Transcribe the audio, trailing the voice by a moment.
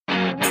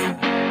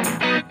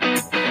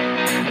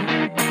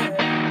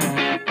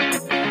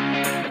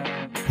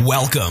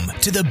Welcome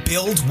to the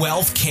Build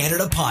Wealth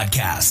Canada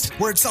podcast,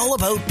 where it's all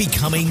about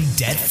becoming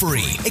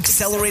debt-free,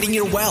 accelerating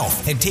your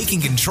wealth, and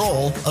taking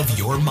control of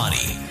your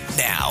money.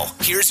 Now,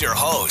 here's your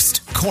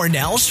host,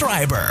 Cornell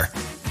Schreiber.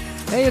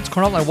 Hey, it's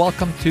Cornell, and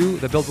welcome to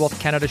the Build Wealth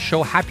Canada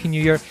show. Happy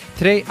New Year.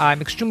 Today,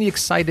 I'm extremely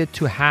excited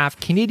to have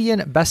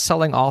Canadian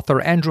best-selling author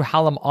Andrew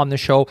Hallam on the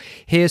show.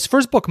 His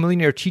first book,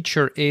 Millionaire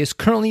Teacher, is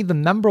currently the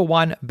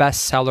 #1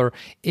 bestseller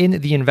in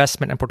the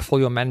investment and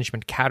portfolio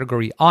management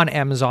category on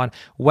Amazon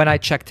when I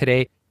checked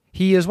today.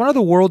 He is one of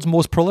the world's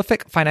most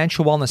prolific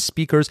financial wellness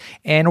speakers,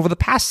 and over the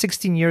past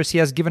 16 years, he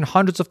has given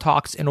hundreds of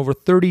talks in over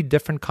 30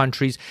 different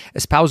countries,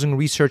 espousing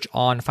research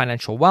on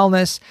financial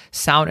wellness,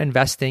 sound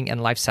investing,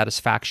 and life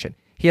satisfaction.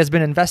 He has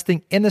been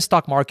investing in the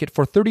stock market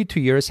for 32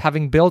 years,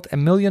 having built $1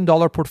 million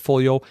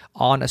portfolio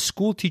on a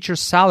school teacher's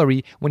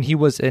salary when he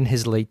was in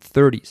his late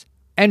 30s.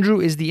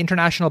 Andrew is the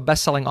international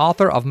best-selling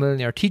author of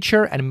Millionaire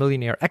Teacher and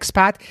Millionaire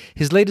Expat.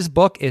 His latest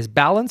book is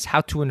Balance: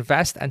 How to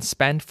Invest and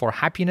Spend for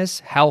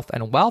Happiness, Health,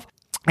 and Wealth.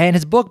 And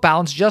his book,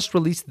 Balance, just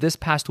released this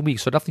past week,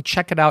 so definitely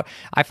check it out.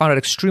 I found it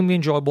extremely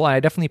enjoyable, and I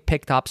definitely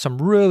picked up some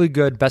really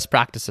good best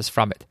practices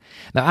from it.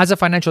 Now, as a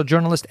financial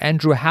journalist,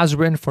 Andrew has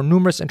written for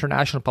numerous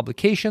international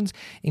publications,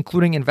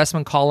 including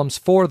investment columns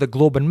for the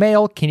Globe and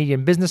Mail,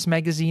 Canadian Business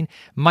Magazine,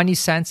 Money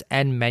Sense,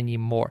 and many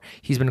more.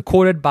 He's been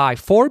quoted by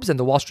Forbes and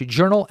the Wall Street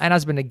Journal, and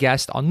has been a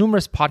guest on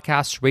numerous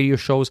podcasts, radio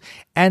shows,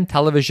 and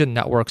television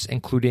networks,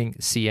 including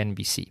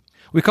CNBC.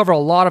 We cover a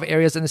lot of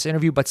areas in this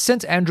interview, but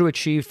since Andrew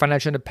achieved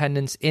financial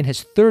independence in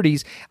his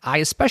 30s, I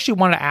especially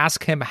want to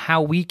ask him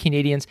how we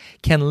Canadians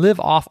can live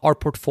off our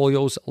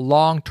portfolios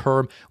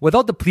long-term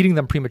without depleting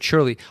them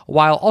prematurely,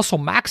 while also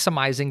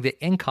maximizing the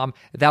income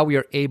that we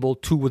are able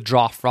to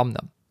withdraw from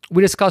them.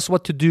 We discuss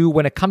what to do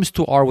when it comes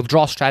to our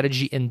withdrawal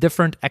strategy in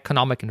different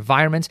economic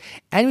environments,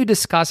 and we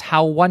discuss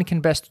how one can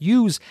best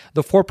use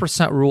the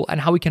 4% rule and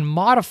how we can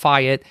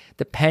modify it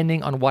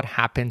depending on what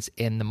happens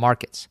in the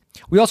markets.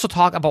 We also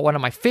talk about one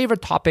of my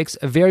favorite topics,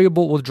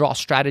 variable withdrawal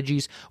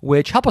strategies,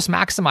 which help us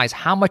maximize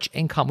how much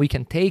income we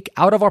can take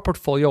out of our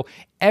portfolio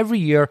every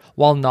year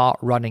while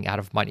not running out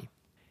of money.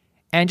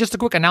 And just a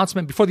quick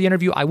announcement before the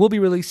interview, I will be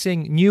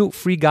releasing new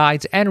free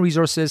guides and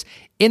resources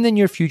in the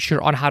near future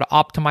on how to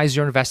optimize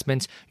your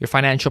investments, your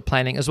financial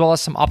planning, as well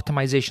as some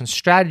optimization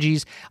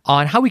strategies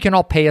on how we can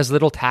all pay as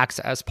little tax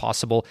as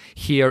possible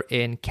here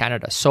in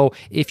Canada. So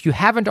if you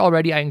haven't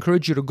already, I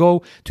encourage you to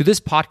go to this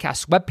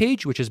podcast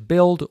webpage, which is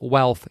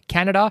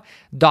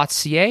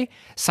buildwealthcanada.ca.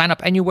 Sign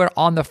up anywhere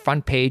on the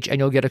front page, and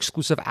you'll get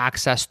exclusive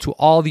access to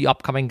all the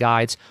upcoming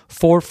guides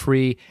for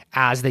free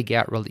as they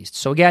get released.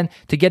 So again,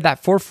 to get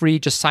that for free,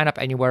 just sign up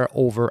anywhere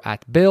over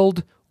at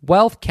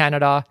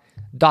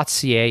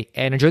buildwealthcanada.ca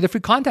and enjoy the free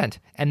content.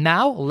 And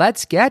now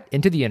let's get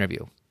into the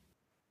interview.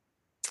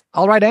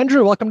 All right,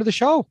 Andrew, welcome to the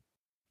show.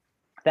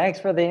 Thanks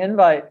for the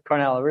invite,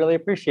 Cornell. I really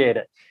appreciate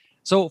it.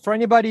 So for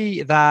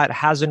anybody that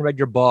hasn't read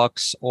your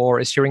books or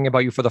is hearing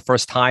about you for the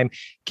first time,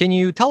 can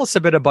you tell us a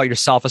bit about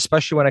yourself,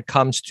 especially when it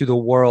comes to the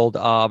world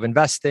of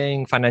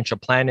investing, financial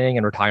planning,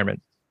 and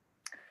retirement?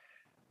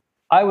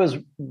 I was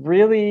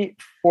really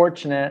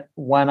fortunate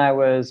when I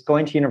was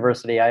going to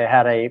university. I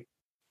had a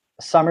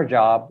summer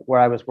job where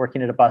I was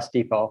working at a bus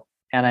depot,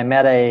 and I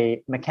met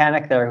a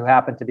mechanic there who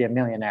happened to be a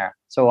millionaire.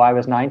 So I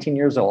was 19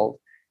 years old,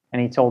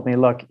 and he told me,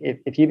 look,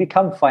 if you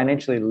become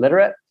financially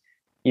literate,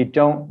 you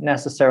don't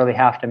necessarily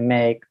have to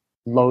make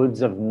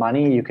loads of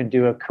money. You can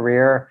do a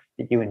career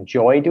that you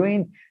enjoy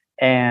doing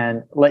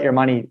and let your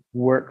money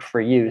work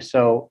for you.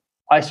 So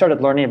I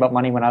started learning about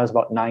money when I was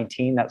about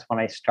 19. That's when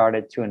I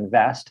started to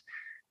invest.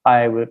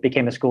 I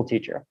became a school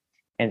teacher.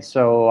 And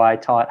so I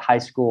taught high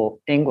school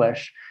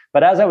English.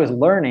 But as I was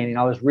learning,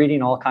 I was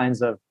reading all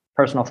kinds of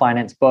personal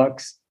finance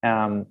books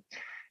and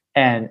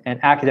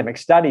academic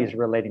studies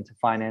relating to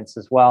finance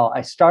as well.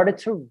 I started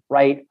to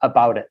write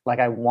about it. Like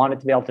I wanted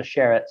to be able to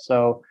share it.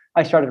 So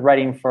I started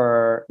writing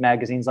for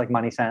magazines like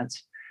Money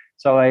Sense.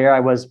 So here I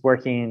was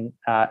working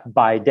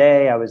by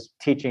day. I was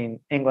teaching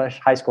English,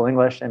 high school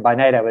English. And by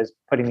night, I was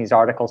putting these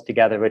articles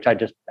together, which I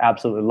just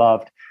absolutely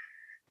loved.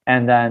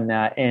 And then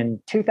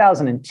in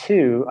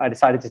 2002, I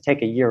decided to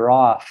take a year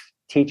off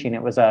teaching.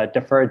 It was a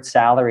deferred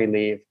salary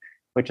leave,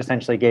 which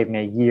essentially gave me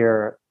a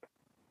year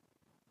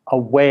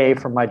away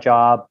from my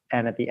job.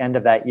 And at the end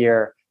of that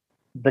year,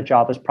 the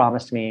job was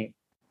promised me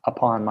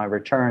upon my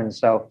return.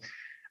 So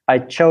I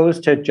chose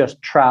to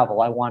just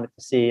travel. I wanted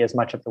to see as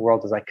much of the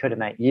world as I could in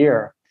that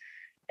year.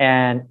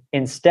 And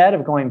instead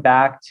of going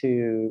back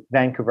to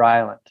Vancouver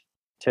Island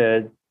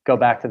to go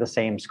back to the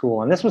same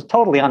school. And this was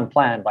totally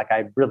unplanned. Like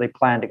I really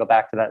planned to go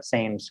back to that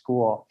same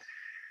school.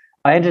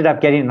 I ended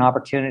up getting an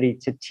opportunity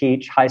to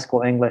teach high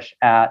school English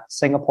at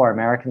Singapore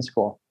American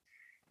School.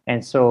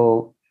 And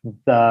so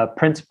the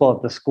principal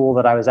of the school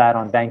that I was at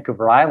on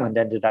Vancouver Island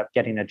ended up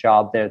getting a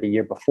job there the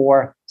year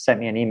before, sent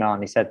me an email,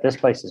 and he said, this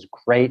place is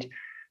great.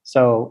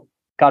 So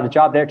got a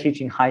job there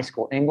teaching high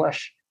school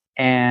English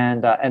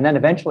and then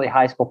eventually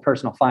high school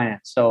personal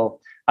finance. So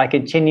I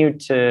continued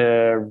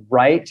to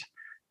write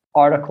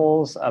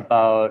articles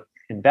about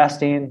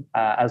investing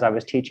as I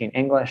was teaching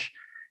English.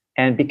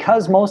 And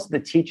because most of the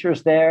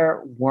teachers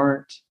there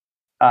weren't,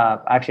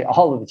 actually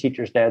all of the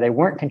teachers there, they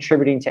weren't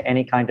contributing to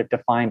any kind of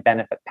defined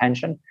benefit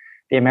pension.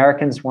 The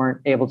Americans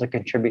weren't able to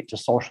contribute to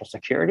Social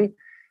Security.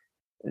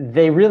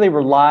 They really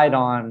relied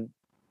on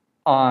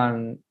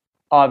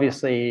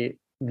obviously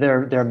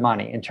their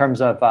money in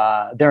terms of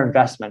their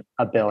investment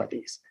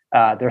abilities,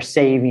 their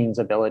savings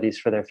abilities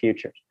for their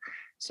futures.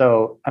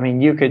 So, I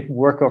mean, you could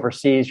work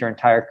overseas your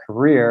entire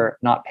career,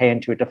 not pay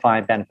into a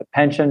defined benefit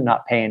pension,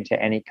 not pay into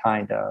any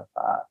kind of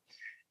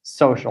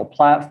social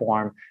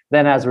platform.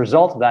 Then as a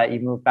result of that,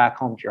 you move back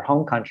home to your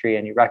home country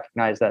and you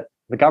recognize that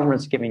the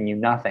government's giving you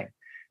nothing.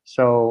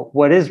 So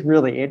what is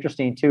really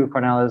interesting too,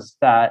 Cornell, is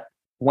that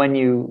when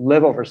you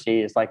live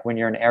overseas, like when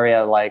you're in an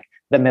area like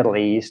the Middle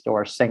East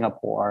or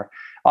Singapore,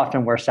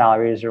 often where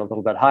salaries are a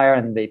little bit higher,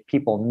 and the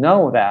people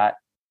know that,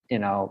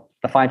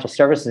 the financial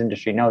services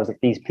industry knows that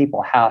these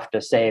people have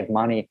to save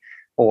money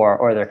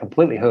or they're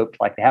completely hooped,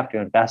 like they have to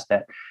invest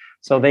it.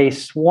 So they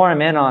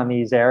swarm in on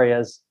these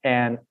areas,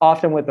 and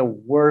often with the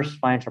worst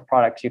financial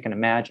products you can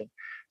imagine.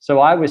 So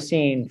I was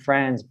seeing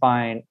friends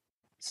buying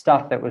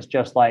stuff that was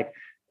just like,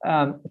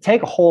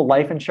 take whole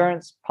life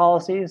insurance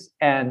policies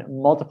and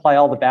multiply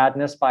all the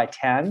badness by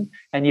 10,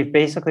 and you've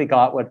basically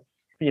got what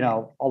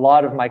a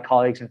lot of my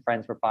colleagues and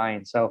friends were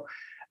buying. So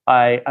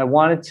I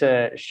wanted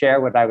to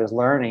share what I was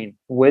learning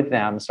with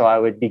them. So I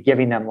would be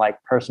giving them like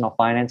personal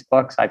finance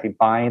books. I'd be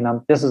buying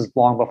them. This is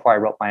long before I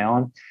wrote my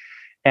own.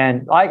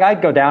 And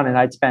I'd go down and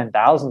I'd spend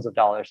thousands of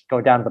dollars,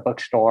 go down to the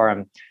bookstore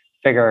and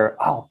figure,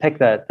 I'll pick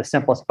the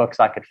simplest books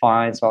I could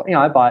find. So,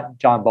 I bought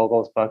John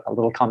Bogle's book, A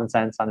Little Common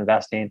Sense on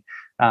Investing,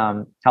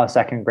 How a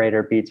Second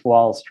Grader Beats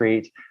Wall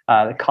Street,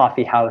 The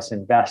Coffee House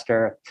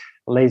Investor,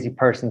 Lazy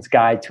Person's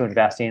Guide to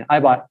Investing. I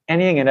bought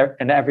anything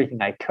and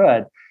everything I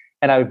could,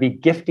 and I would be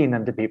gifting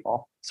them to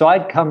people. So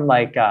I'd come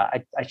like,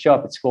 I show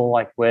up at school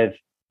like with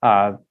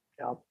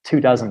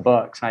 24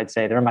 books. And I'd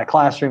say, they're in my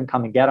classroom,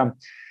 come and get them.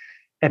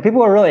 And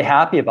people were really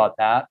happy about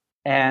that.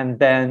 And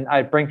then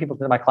I'd bring people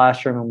to my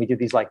classroom and we do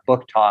these like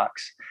book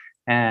talks.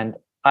 And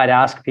I'd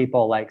ask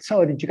people like,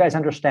 so did you guys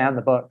understand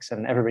the books?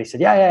 And everybody said,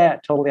 yeah,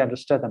 totally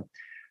understood them.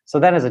 So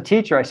then as a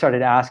teacher, I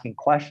started asking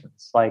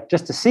questions, like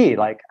just to see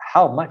like,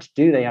 how much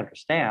do they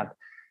understand?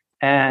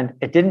 And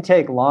it didn't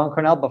take long,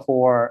 Cornell,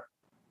 before,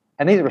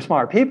 and these were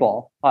smart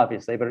people,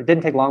 obviously, but it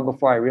didn't take long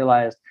before I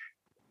realized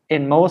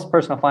in most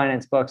personal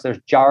finance books, there's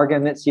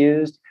jargon that's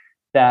used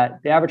that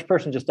the average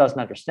person just doesn't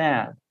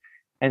understand.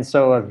 And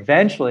so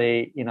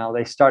eventually,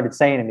 they started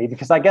saying to me,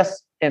 because I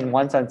guess in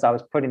one sense, I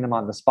was putting them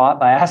on the spot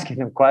by asking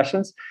them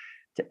questions.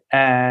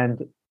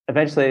 And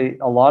eventually,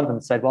 a lot of them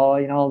said,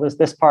 well, there's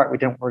this part we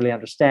don't really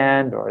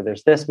understand, or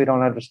there's this we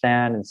don't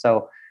understand. And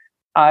so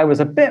I was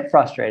a bit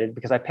frustrated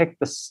because I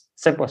picked the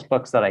simplest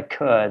books that I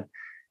could.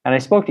 And I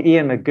spoke to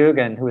Ian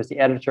McGugan, who was the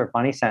editor of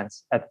Money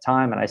Sense at the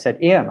time. And I said,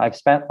 Ian, I've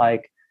spent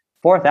like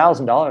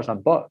 $4,000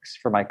 on books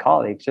for my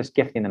colleagues, just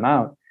gifting them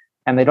out,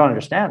 and they don't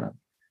understand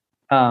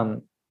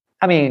them.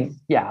 I mean,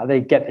 yeah, they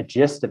get the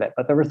gist of it,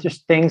 but there were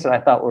just things that I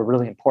thought were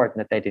really important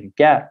that they didn't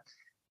get.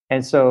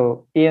 And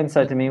so Ian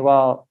said to me,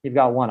 well, you've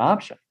got one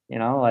option,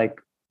 like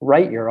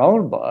write your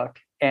own book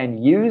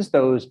and use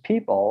those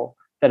people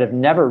that have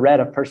never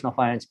read a personal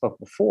finance book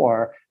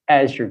before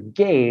as your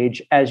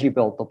gauge as you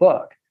build the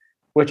book,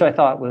 which I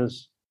thought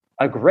was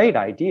a great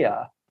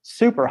idea.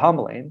 Super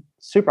humbling,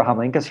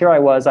 because here I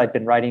was, I'd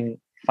been writing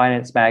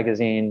finance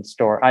magazine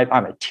store.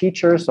 I'm a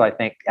teacher, so I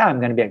think, I'm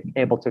going to be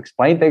able to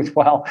explain things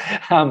well.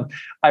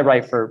 I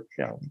write for,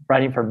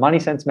 writing for Money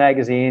Sense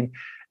magazine.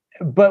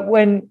 But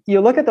when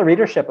you look at the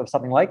readership of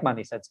something like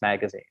Money Sense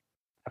magazine,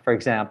 for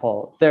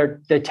example,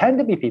 they tend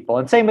to be people,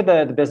 and same with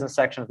the business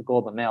section of the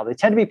Globe and Mail, they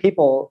tend to be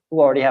people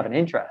who already have an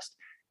interest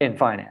in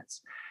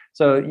finance.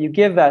 So you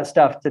give that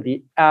stuff to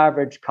the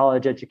average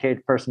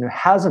college-educated person who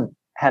hasn't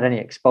had any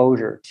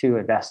exposure to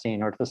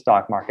investing or to the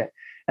stock market,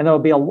 and there'll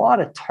be a lot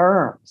of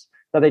terms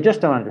that they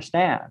just don't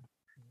understand,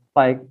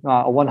 like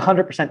a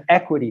 100%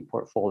 equity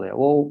portfolio.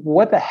 Well,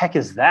 what the heck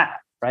is that,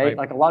 right?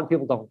 Like a lot of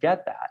people don't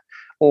get that.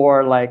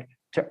 Or like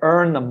to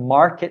earn the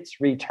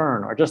market's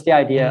return, or just the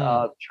idea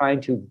of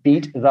trying to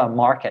beat the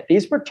market.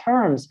 These were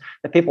terms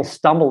that people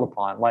stumbled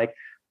upon. Like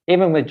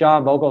even with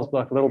John Bogle's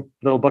book,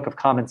 Little Book of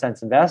Common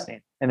Sense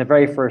Investing, in the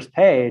very first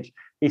page,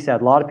 he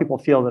said a lot of people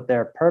feel that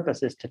their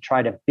purpose is to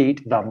try to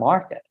beat the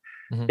market.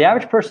 Mm-hmm. The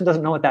average person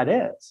doesn't know what that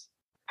is.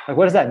 Like,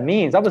 what does that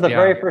mean? That was the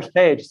very first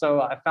page.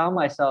 So I found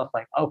myself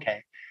like,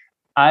 okay,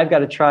 I've got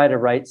to try to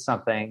write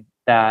something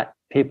that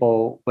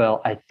people will,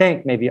 I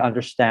think, maybe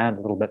understand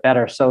a little bit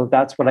better. So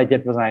that's what I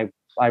did when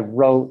I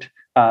wrote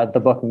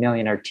the book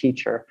Millionaire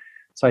Teacher.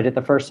 So I did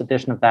the first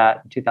edition of that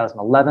in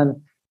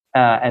 2011,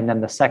 and then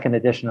the second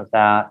edition of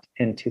that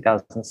in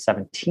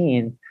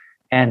 2017.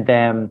 And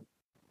then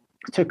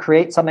to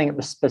create something that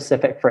was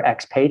specific for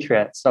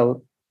expatriates.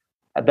 So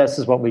this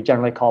is what we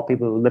generally call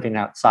people who are living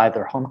outside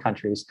their home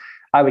countries.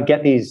 I would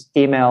get these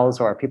emails,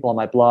 or people on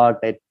my blog,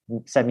 they'd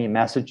send me a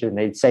message and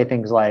they'd say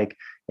things like,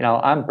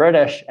 I'm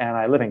British and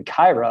I live in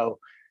Cairo.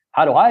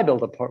 How do I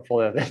build a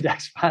portfolio of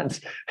index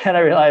funds? And I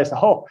realized,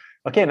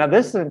 okay, now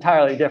this is an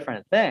entirely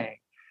different thing.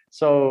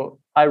 So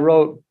I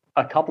wrote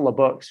a couple of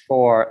books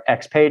for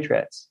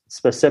expatriates,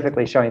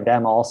 specifically showing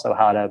them also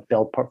how to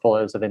build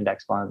portfolios of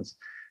index funds.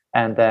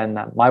 And then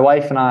my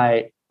wife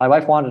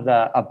wanted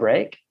a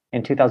break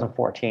in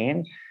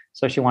 2014.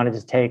 So she wanted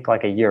to take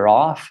like a year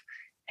off.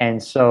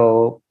 And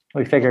so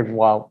we figured,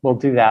 well, we'll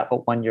do that.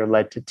 But 1 year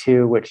led to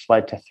 2, which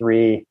led to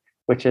 3,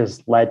 which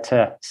has led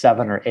to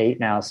 7 or 8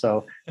 now.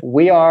 So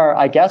we are,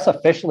 I guess,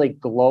 officially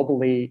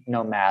globally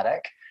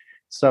nomadic.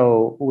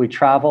 So we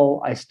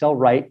travel. I still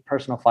write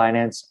personal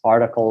finance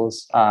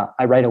articles.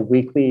 I write a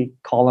weekly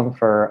column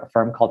for a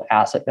firm called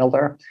Asset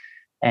Builder.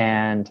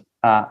 And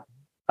I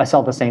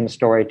sell the same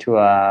story to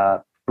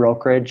a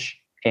brokerage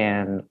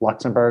in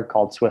Luxembourg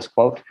called Swiss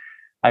Quote.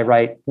 I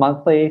write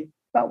monthly,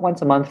 about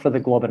once a month for the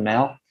Globe and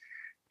Mail.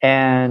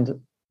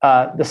 And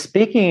the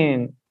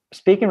speaking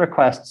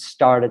requests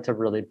started to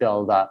really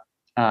build up,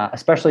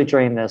 especially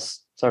during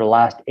this sort of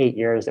last 8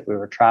 years that we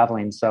were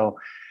traveling. So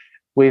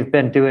we've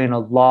been doing a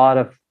lot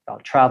of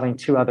traveling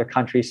to other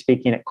countries,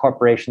 speaking at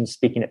corporations,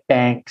 speaking at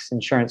banks,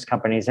 insurance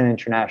companies, and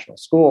international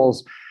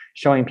schools,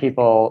 showing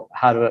people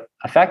how to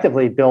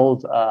effectively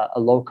build a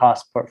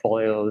low-cost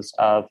portfolios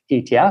of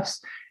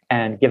ETFs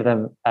and give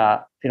them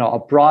a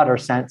broader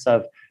sense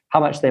of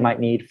how much they might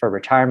need for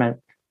retirement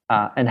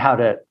and how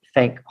to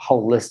think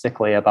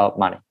holistically about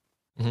money.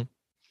 Mm-hmm.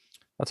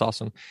 That's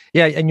awesome.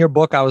 Yeah. In your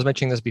book, I was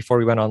mentioning this before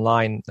we went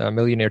online,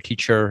 Millionaire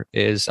Teacher I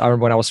remember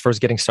when I was first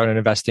getting started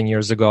investing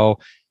years ago,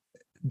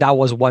 that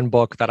was one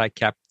book that I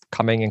kept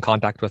coming in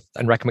contact with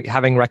and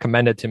having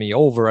recommended to me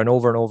over and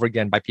over and over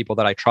again by people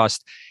that I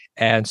trust.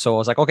 And so I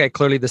was like, okay,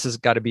 clearly this has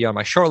got to be on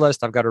my short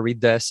list. I've got to read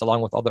this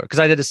along with other, because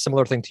I did a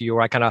similar thing to you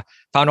where I kind of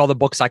found all the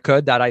books I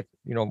could that I,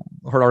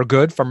 heard are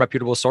good from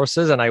reputable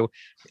sources. And I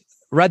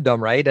read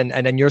them, right? And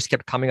then yours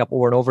kept coming up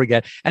over and over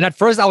again. And at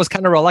first I was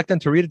kind of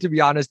reluctant to read it, to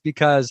be honest,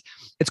 because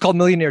it's called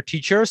Millionaire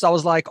Teacher. So I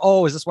was like,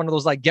 oh, is this one of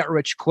those like get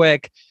rich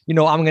quick, I'm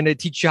going to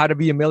teach you how to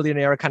be a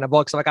millionaire kind of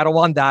books. So like, I don't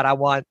want that. I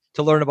want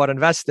to learn about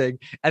investing.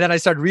 And then I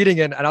started reading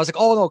it and I was like,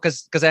 oh no,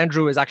 because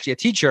Andrew is actually a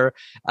teacher.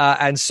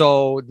 And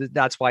so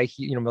that's why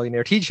he,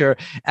 Millionaire Teacher.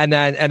 And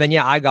then,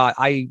 yeah,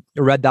 I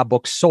read that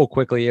book so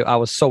quickly. I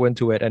was so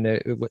into it.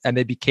 And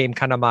it became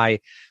kind of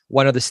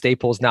one of the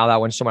staples now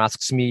that when someone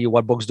asks me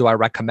what books do I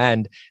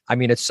recommend, I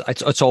mean,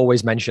 it's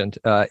always mentioned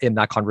in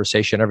that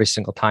conversation every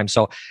single time.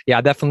 So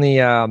yeah,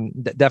 definitely,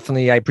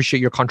 I appreciate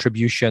your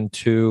contribution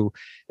to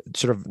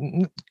sort of,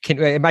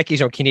 in my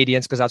case,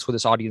 Canadians, because that's who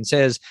this audience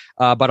is,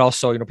 but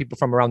also, people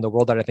from around the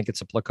world that I think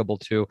it's applicable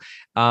to.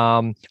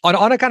 On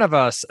a kind of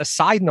a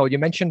side note, you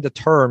mentioned the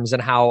terms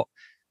and how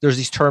there's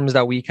these terms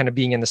that we kind of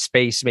being in the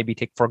space maybe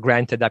take for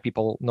granted that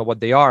people know what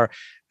they are.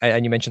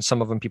 And you mentioned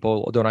some of them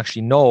people don't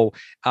actually know.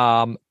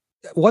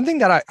 One thing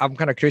that I'm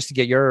kind of curious to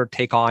get your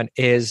take on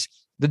is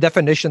the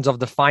definitions of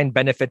defined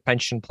benefit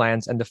pension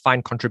plans and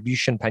defined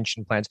contribution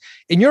pension plans.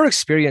 In your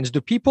experience,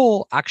 do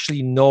people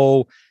actually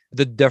know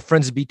the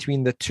difference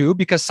between the two?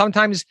 Because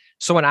sometimes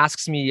someone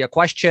asks me a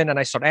question and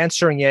I start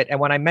answering it.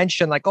 And when I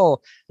mention like, oh,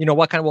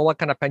 what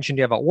kind of pension do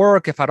you have at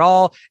work, if at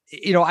all,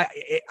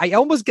 I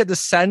almost get the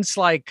sense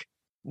like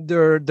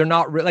they're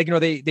not like,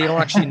 they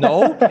don't actually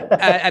know,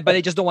 but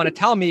they just don't want to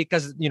tell me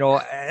because,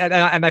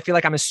 and I feel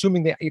like I'm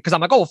assuming because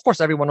I'm like, oh, of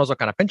course, everyone knows what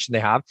kind of pension they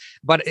have.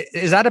 But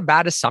is that a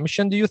bad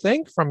assumption, do you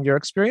think, from your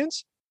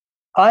experience?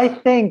 I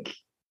think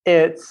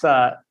it's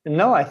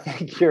no. I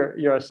think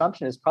your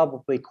assumption is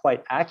probably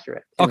quite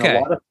accurate.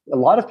 Okay. A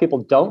lot of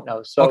people don't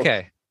know. So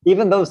okay.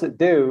 Even those that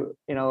do,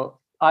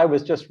 I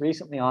was just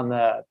recently on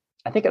I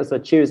think it was the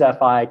Choose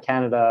FI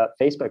Canada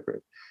Facebook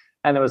group,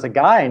 and there was a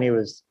guy, and he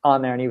was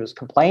on there, and he was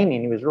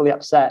complaining. He was really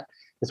upset.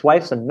 His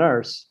wife's a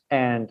nurse,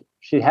 and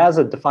she has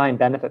a defined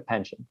benefit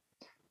pension,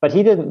 but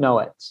he didn't know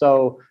it.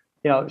 So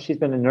she's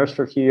been a nurse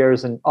for a few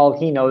years, and all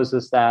he knows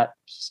is that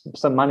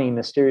some money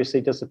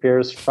mysteriously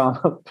disappears from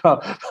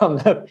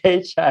the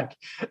paycheck.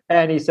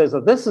 And he says,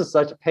 "Oh, this is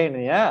such a pain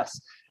in the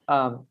ass.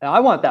 And I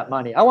want that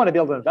money. I want to be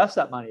able to invest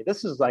that money.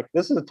 This is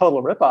a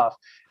total ripoff."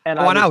 And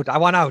I want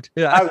out.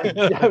 Yeah.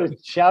 I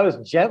was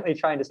gently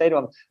trying to say to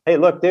him, "Hey,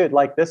 look, dude,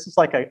 like this is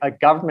like a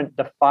government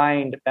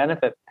defined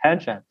benefit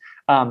pension.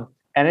 And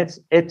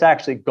it's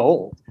actually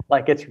gold.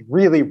 Like it's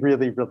really,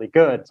 really, really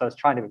good." So I was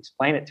trying to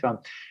explain it to him.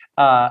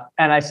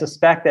 And I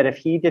suspect that if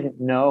he didn't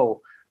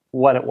know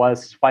what it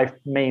was, his wife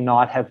may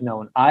not have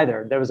known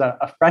either. There was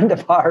a friend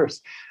of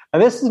ours, and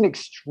this is an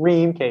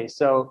extreme case.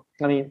 So,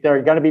 I mean, there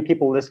are going to be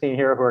people listening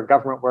here who are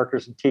government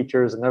workers and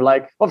teachers, and they're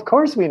like, well, of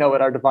course we know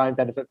what our defined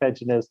benefit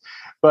pension is.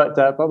 But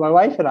my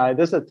wife and I,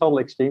 this is a total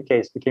extreme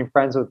case, became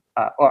friends with,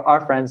 or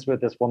are friends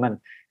with this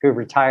woman who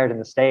retired in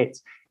the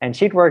States. And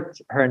she'd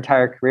worked her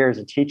entire career as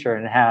a teacher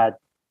and had,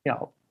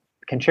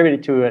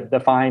 contributed to a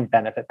defined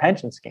benefit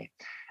pension scheme.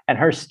 And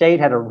her state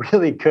had a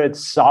really good,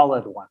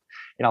 solid one.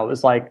 It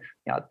was like,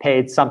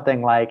 paid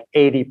something like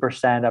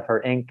 80% of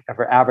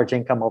her average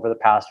income over the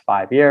past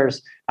 5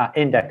 years,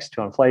 indexed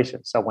to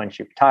inflation. So when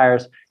she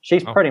retires,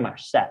 she's pretty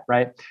much set,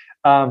 right?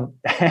 And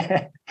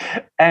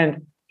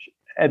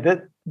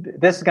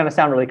this is going to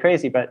sound really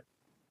crazy, but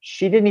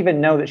she didn't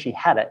even know that she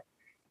had it.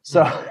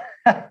 So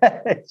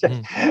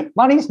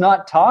Money's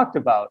not talked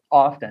about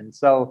often.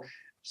 So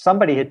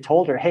somebody had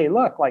told her, hey,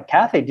 look, like,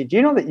 Kathy, did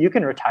you know that you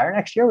can retire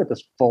next year with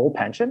this full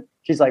pension?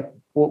 She's like,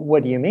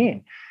 what do you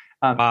mean?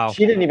 Wow.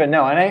 She didn't even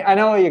know. And I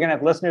know you're going to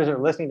have listeners who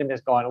are listening to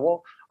this going,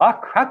 well,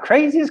 how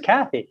crazy is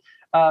Kathy?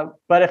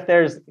 But if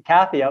there's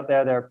Kathy out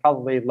there, there are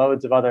probably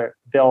loads of other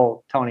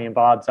Bill, Tony, and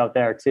Bobs out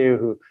there too,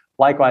 who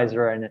likewise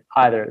are in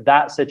either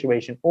that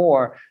situation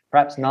or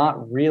perhaps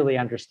not really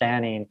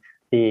understanding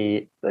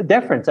the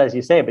difference, as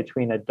you say,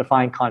 between a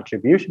defined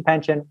contribution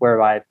pension,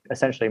 whereby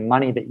essentially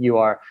money that you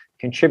are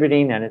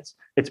contributing and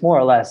it's more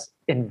or less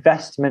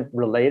investment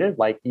related,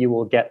 like you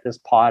will get this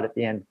pot at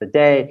the end of the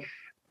day,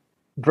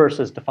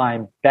 versus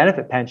defined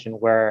benefit pension,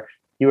 where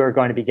you are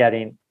going to be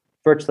getting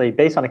virtually,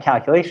 based on a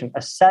calculation,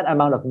 a set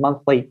amount of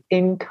monthly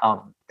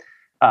income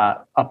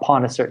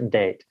upon a certain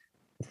date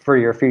for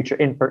your future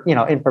in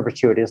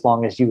perpetuity, as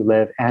long as you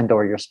live and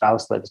or your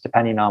spouse lives,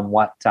 depending on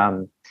what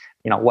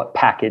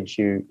package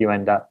you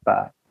end up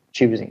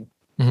choosing.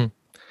 Mm-hmm.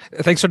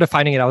 Thanks for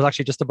defining it. I was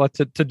actually just about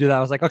to do that. I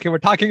was like, okay, we're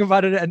talking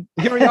about it, and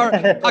here we are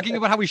talking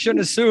about how we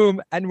shouldn't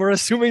assume, and we're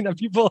assuming that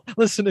people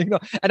listening know.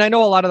 And I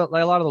know a lot of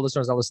the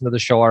listeners that listen to the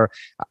show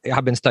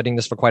have been studying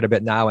this for quite a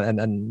bit now,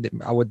 and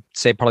I would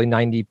say probably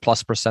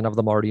 90+% of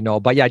them already know.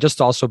 But yeah, just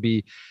to also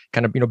be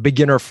kind of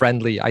beginner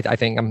friendly, I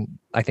think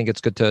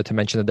it's good to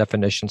mention the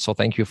definition. So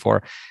thank you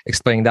for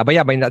explaining that. But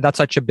yeah, I mean that's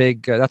such a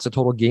big that's a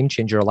total game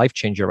changer, a life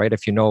changer, right?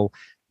 If you know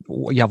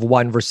you have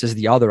one versus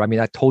the other, I mean,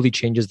 that totally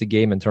changes the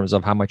game in terms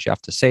of how much you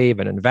have to save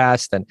and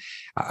invest, and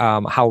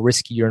how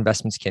risky your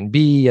investments can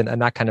be,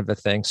 and that kind of a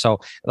thing.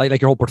 So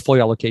like your whole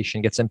portfolio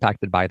allocation gets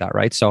impacted by that,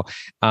 right? So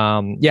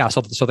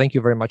so thank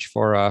you very much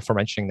for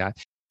mentioning that.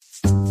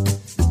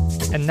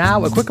 And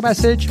now a quick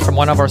message from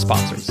one of our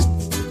sponsors.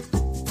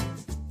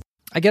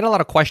 I get a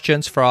lot of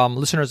questions from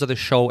listeners of the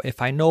show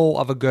if I know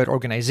of a good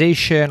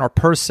organization or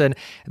person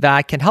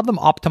that can help them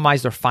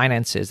optimize their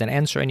finances and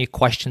answer any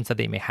questions that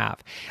they may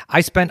have.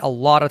 I spent a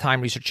lot of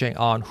time researching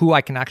on who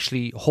I can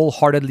actually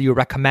wholeheartedly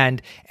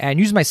recommend and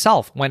use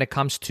myself when it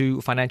comes to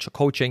financial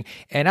coaching.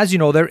 And as you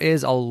know, there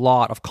is a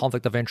lot of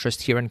conflict of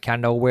interest here in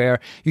Canada,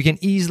 where you can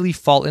easily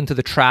fall into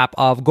the trap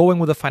of going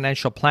with a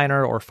financial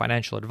planner or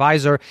financial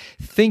advisor,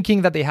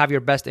 thinking that they have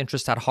your best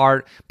interest at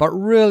heart, but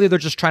really they're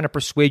just trying to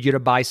persuade you to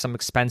buy some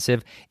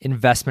expensive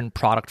investment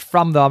product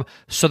from them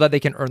so that they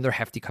can earn their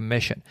hefty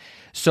commission.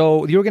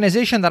 So the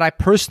organization that I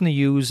personally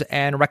use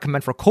and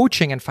recommend for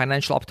coaching and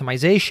financial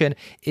optimization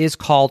is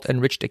called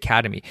Enriched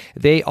Academy.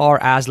 They are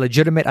as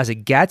legitimate as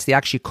it gets. They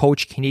actually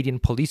coach Canadian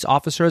police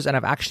officers and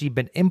have actually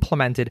been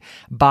implemented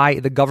by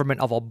the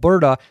government of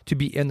Alberta to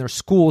be in their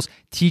schools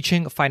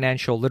teaching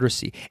financial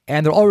literacy.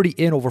 And they're already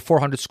in over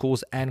 400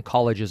 schools and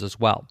colleges as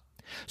well.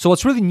 So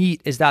what's really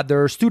neat is that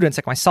their students,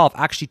 like myself,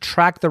 actually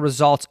track the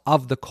results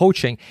of the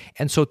coaching.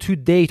 And so to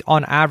date,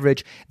 on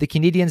average, the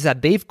Canadians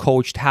that they've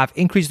coached have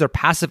increased their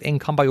passive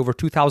income by over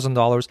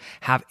 $2,000,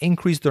 have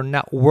increased their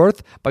net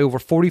worth by over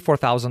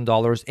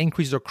 $44,000,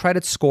 increased their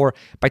credit score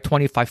by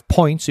 25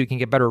 points so you can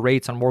get better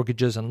rates on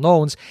mortgages and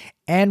loans,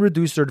 and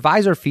reduce their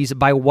advisor fees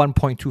by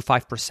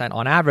 1.25%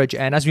 on average.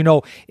 And as you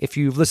know, if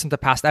you've listened to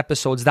past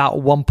episodes, that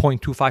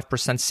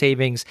 1.25%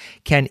 savings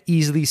can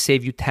easily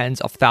save you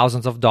tens of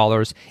thousands of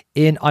dollars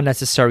in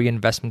unnecessary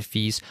investment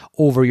fees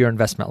over your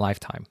investment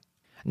lifetime.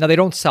 Now, they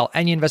don't sell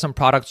any investment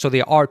products, so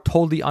they are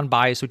totally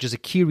unbiased, which is a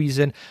key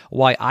reason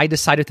why I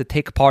decided to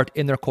take part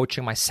in their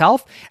coaching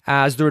myself,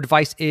 as their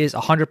advice is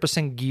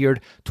 100% geared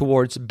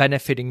towards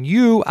benefiting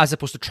you as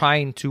opposed to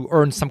trying to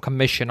earn some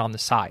commission on the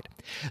side.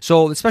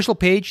 So the special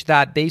page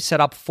that they set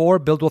up for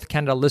Build Wealth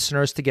Canada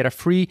listeners to get a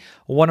free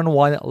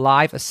one-on-one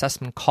live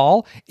assessment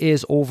call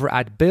is over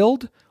at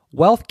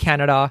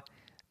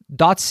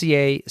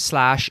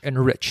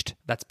buildwealthcanada.ca/enriched.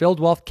 That's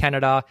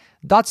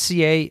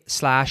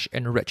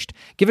buildwealthcanada.ca/enriched.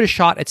 Give it a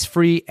shot. It's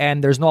free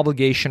and there's no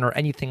obligation or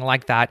anything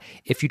like that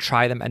if you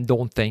try them and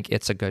don't think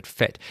it's a good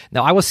fit.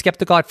 Now, I was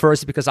skeptical at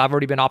first because I've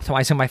already been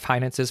optimizing my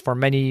finances for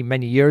many,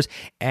 many years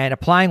and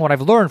applying what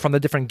I've learned from the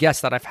different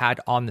guests that I've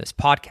had on this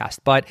podcast.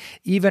 But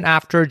even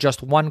after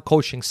just one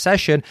coaching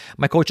session,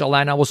 my coach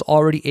Alana was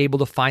already able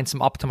to find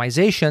some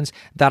optimizations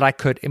that I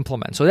could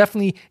implement. So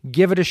definitely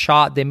give it a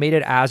shot. They made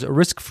it as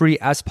risk-free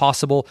as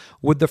possible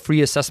with the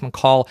free assessment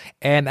call.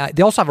 And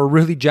they also have a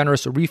really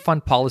generous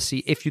refund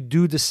policy if you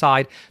do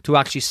decide to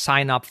actually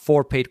sign up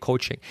for paid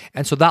coaching.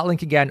 And so that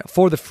link again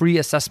for the free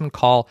assessment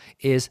call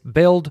is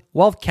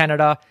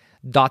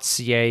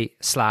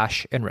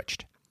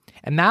buildwealthcanada.ca/enriched.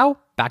 And now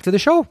back to the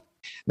show.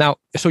 Now,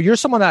 so you're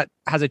someone that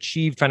has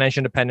achieved financial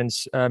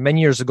independence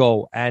many years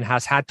ago and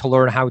has had to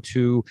learn how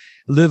to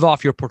live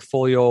off your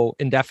portfolio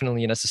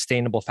indefinitely in a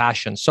sustainable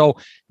fashion. So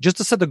just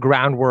to set the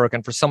groundwork,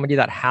 and for somebody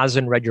that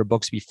hasn't read your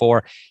books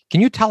before,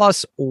 can you tell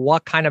us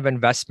what kind of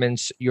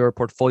investments your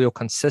portfolio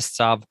consists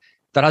of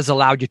that has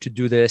allowed you to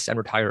do this and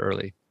retire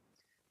early?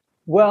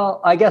 Well,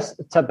 I guess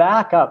to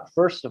back up,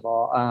 first of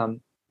all,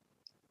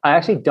 I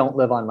actually don't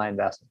live on my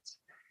investments.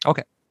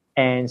 Okay.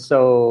 And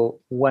so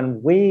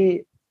when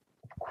we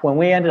when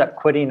we ended up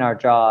quitting our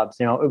jobs,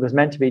 it was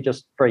meant to be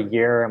just for a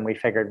year, and we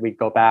figured we'd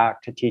go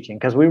back to teaching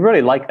because we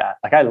really liked that.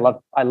 Like I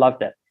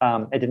loved it.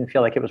 It didn't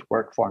feel like it was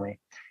work for me.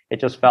 It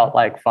just felt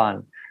like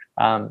fun.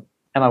 And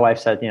my wife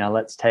said,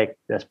 let's take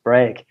this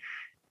break.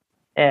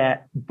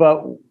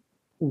 But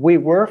we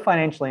were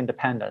financially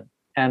independent.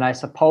 And I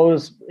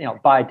suppose,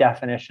 by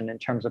definition, in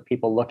terms of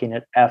people looking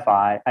at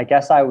FI, I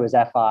guess I was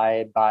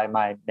FI by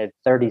my mid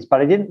 30s, but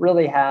I didn't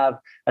really have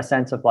a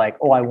sense of like,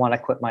 oh, I want to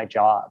quit my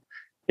job.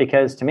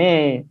 Because to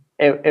me,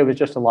 it was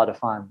just a lot of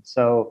fun.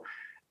 So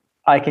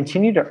I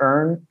continue to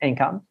earn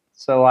income.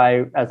 So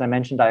as I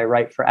mentioned, I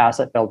write for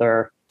Asset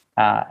Builder.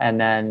 And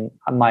then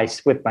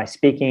with my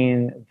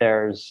speaking,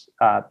 there's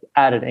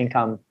added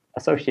income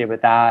associated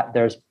with that.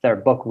 There are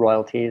book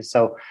royalties.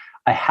 So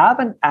I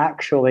haven't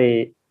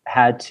actually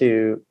had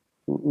to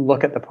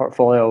look at the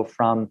portfolio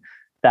from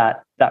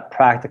that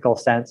practical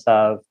sense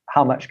of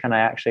how much can I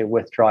actually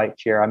withdraw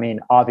each year. I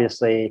mean,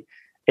 obviously,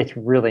 it's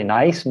really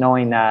nice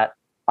knowing that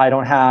I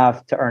don't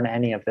have to earn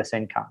any of this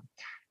income,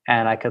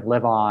 and I could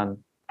live on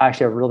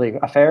actually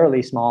a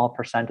fairly small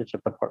percentage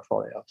of the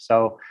portfolio.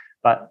 So,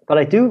 but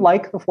I do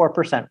like the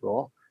 4%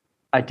 rule.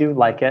 I do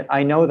like it.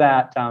 I know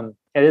that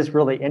it is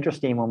really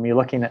interesting when we're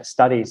looking at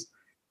studies.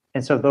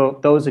 And so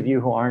those of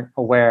you who aren't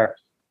aware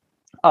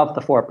of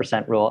the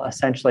 4% rule,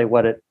 essentially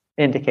what it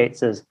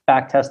indicates is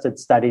back-tested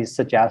studies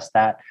suggest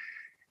that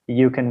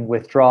you can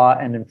withdraw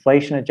an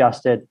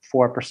inflation-adjusted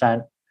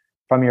 4%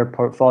 from your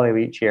portfolio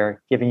each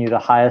year, giving you the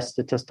highest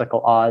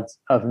statistical odds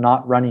of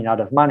not running out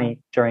of money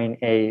during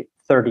a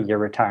 30-year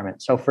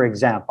retirement. So for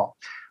example,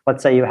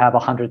 let's say you have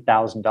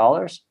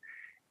 $100,000.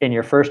 In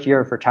your first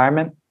year of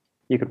retirement,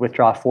 you could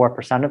withdraw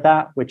 4% of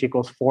that, which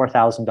equals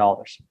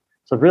 $4,000.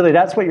 So really,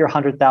 that's what your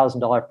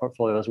 $100,000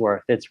 portfolio is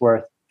worth. It's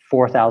worth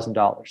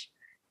 $4,000.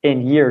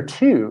 In year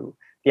two,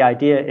 the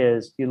idea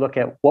is you look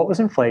at what was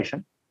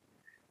inflation.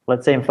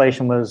 Let's say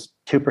inflation was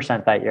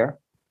 2% that year.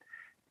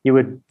 You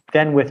would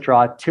then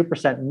withdraw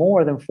 2%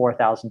 more than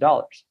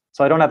 $4,000.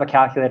 So I don't have a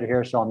calculator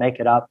here, so I'll make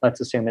it up.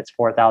 Let's assume it's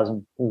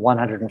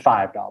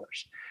 $4,105.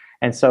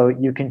 And so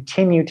you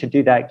continue to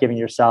do that, giving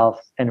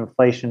yourself an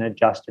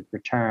inflation-adjusted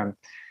return,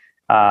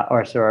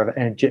 or sort of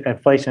an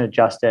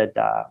inflation-adjusted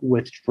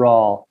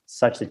withdrawal,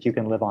 such that you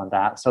can live on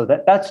that. So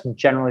that's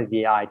generally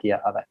the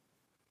idea of it.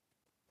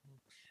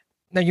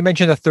 Now, you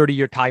mentioned a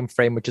 30-year time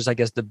frame, which is, I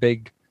guess, the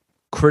big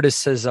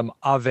criticism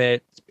of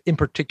it, in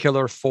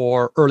particular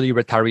for early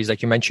retirees.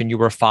 Like you mentioned, you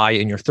were FI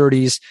in your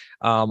 30s.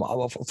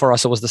 For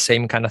us, it was the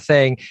same kind of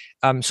thing.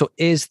 So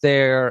is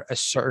there a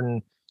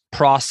certain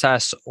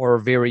process or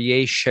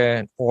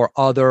variation or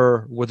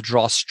other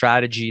withdrawal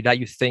strategy that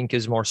you think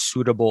is more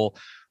suitable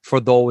for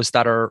those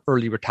that are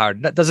early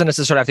retired? That doesn't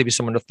necessarily have to be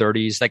someone in the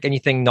 30s, like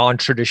anything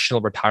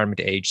non-traditional retirement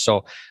age.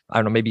 So I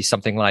don't know, maybe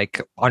something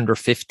like under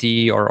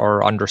 50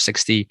 or under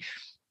 60. Do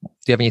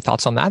you have any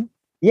thoughts on that?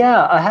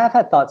 Yeah, I have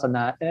had thoughts on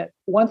that.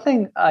 One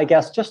thing, I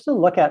guess, just to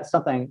look at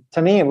something,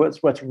 to me,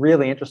 what's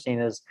really interesting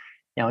is,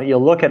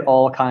 you'll look at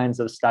all kinds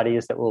of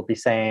studies that will be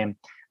saying,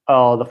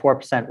 oh, the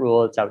 4%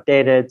 rule, it's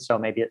outdated, so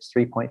maybe it's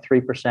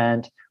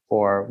 3.3%,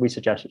 or we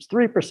suggest it's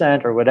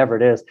 3%, or whatever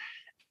it is.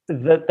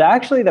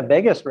 Actually, the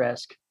biggest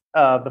risk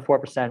of the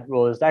 4%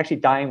 rule is actually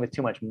dying with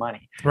too much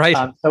money. Right.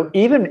 So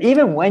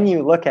even when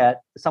you look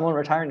at someone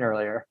retiring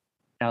earlier,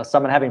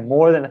 someone having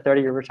more than a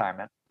 30-year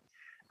retirement,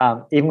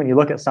 even when you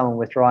look at someone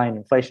withdrawing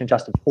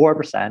inflation-adjusted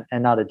 4%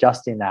 and not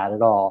adjusting that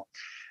at all,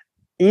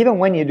 even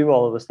when you do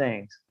all of those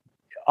things,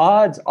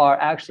 odds are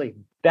actually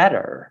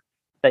better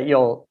that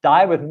you'll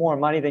die with more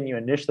money than you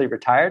initially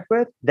retired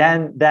with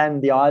than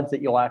the odds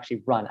that you'll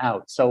actually run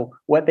out. So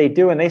what they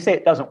do, and they say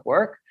it doesn't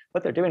work,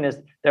 what they're doing is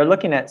they're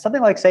looking at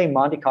something like, say,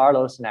 Monte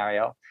Carlo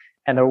scenario,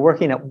 and they're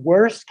working at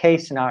worst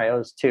case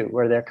scenarios too,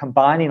 where they're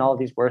combining all of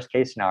these worst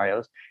case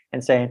scenarios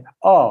and saying,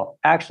 oh,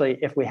 actually,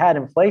 if we had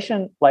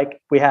inflation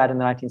like we had in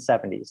the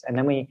 1970s, and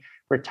then we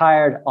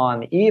retired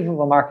on the eve of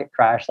a market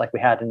crash like we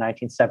had in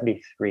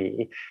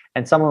 1973,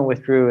 and someone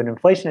withdrew an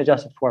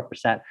inflation-adjusted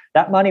 4%,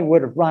 that money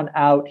would have run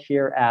out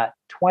here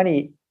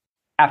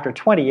after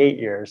 28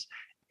 years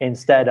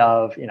instead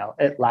of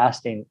it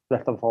lasting the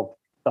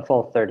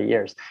full 30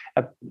 years.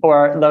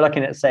 Or they're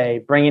looking at,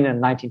 say, bringing in a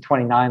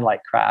 1929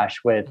 like crash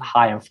with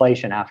high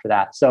inflation after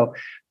that. So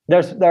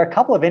there are a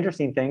couple of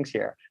interesting things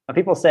here. Now,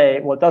 people say,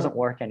 well, it doesn't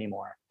work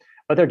anymore.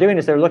 What they're doing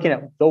is they're looking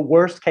at the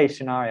worst case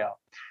scenario.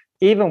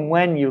 Even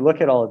when you look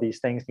at all of these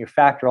things, you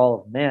factor all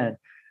of them in,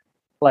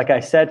 like I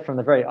said from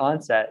the very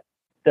onset,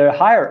 there are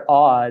higher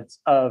odds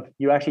of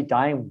you actually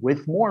dying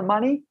with more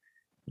money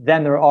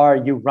than there are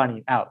you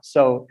running out.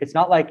 So it's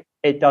not like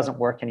it doesn't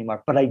work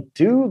anymore. But I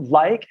do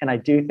like, and I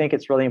do think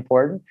it's really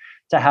important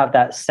to have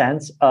that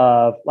sense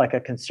of like a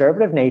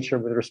conservative nature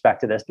with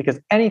respect to this, because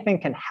anything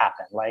can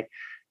happen. Like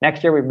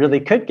next year, we really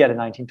could get a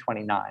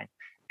 1929,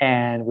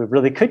 and we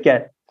really could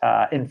get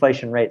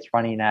inflation rates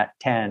running at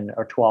 10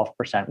 or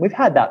 12%. We've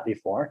had that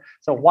before.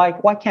 So why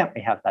can't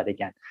we have that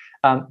again?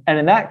 And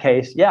in that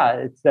case,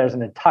 yeah, there's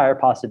an entire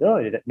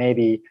possibility that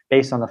maybe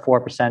based on the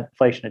 4%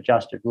 inflation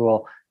adjusted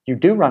rule, you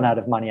do run out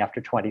of money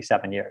after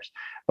 27 years.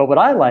 But what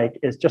I like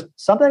is just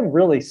something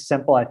really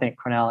simple, I think,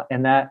 Cornell,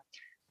 in that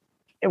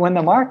when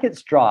the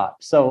markets drop,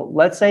 so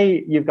let's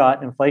say you've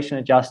got inflation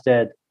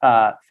adjusted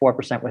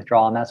 4%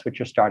 withdrawal, and that's what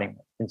you're starting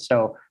with. And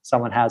so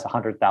someone has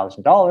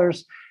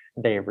 $100,000,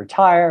 they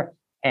retire,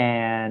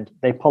 and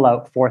they pull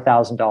out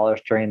 $4,000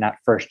 during that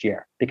first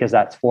year because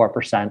that's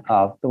 4%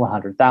 of the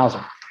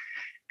 100,000.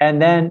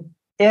 And then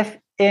if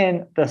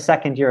in the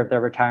second year of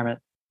their retirement,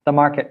 the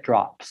market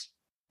drops,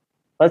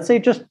 let's say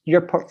just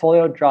your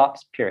portfolio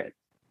drops, period,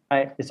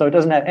 right? So it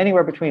doesn't have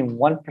anywhere between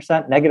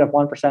 1%, negative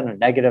 1%, or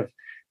negative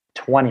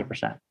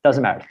 20%,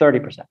 doesn't matter,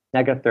 30%,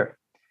 negative 30,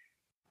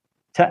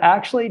 to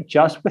actually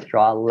just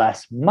withdraw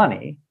less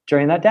money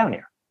during that down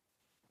year.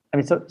 I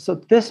mean, so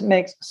this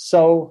makes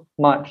so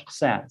much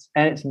sense,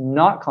 and it's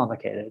not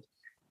complicated.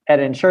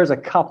 It ensures a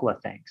couple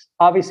of things.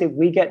 Obviously,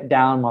 we get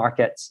down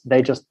markets,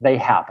 they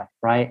happen,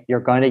 right? You're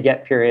going to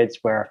get periods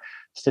where,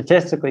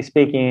 statistically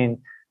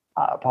speaking,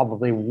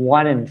 probably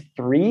 1 in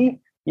 3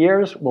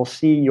 years will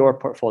see your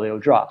portfolio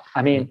drop.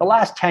 I mean, the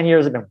last 10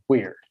 years have been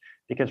weird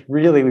because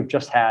really we've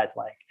just had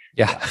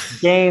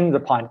gains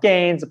upon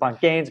gains upon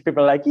gains.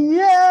 People are like,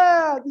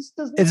 yeah, this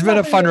doesn't. It's been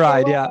a fun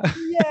ride, yeah.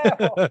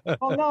 Yeah.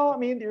 Well, no, I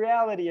mean, the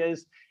reality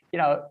is,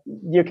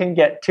 you can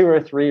get 2 or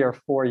 3 or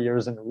 4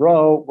 years in a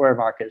row where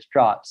markets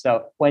drop.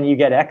 So when you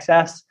get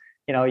excess,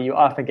 you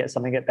often get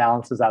something that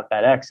balances out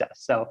that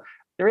excess. So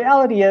the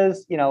reality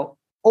is,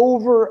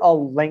 over a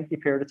lengthy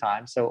period of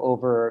time, so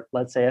over,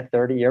 let's say, a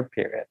 30-year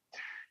period,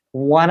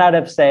 1 out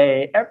of,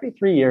 say, every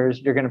 3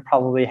 years, you're going to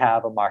probably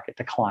have a market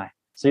decline.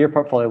 So your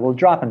portfolio will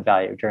drop in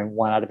value during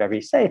 1 out of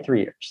every, say,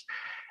 3 years.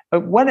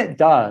 But when it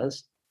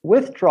does,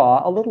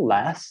 withdraw a little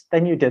less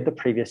than you did the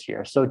previous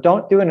year. So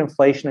don't do an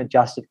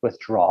inflation-adjusted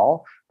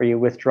withdrawal where you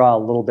withdraw a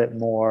little bit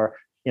more,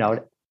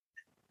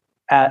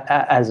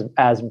 as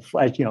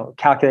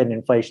calculated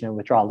inflation and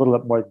withdraw a little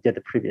bit more than you did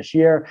the previous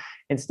year.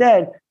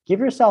 Instead, give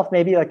yourself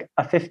maybe like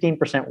a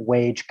 15%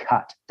 wage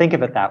cut. Think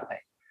of it that way.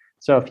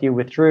 So if you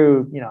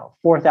withdrew,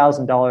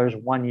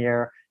 $4,000 one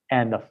year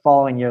and the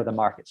following year the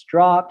market's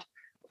dropped,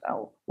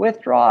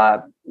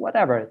 withdraw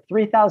whatever,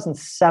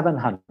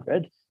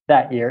 $3,700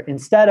 that year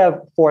instead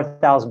of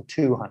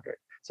 $4,200.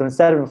 So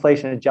instead of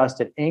inflation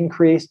adjusted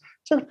increase,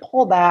 just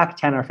pull back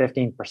 10 or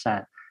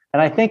 15%.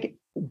 And I think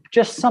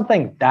just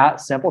something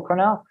that simple,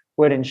 Cornell,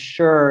 would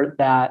ensure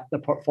that the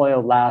portfolio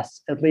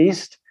lasts at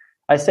least,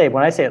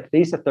 when I say at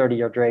least a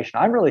 30-year duration,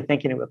 I'm really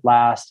thinking it would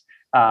last,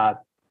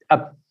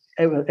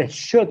 it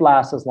should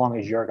last as long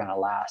as you're going to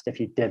last if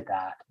you did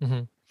that.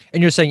 Mm-hmm.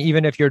 And you're saying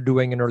even if you're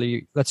doing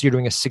let's say you're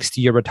doing a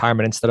 60-year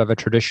retirement instead of a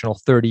traditional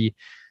 30,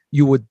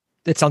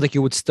 it sounds like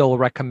you would still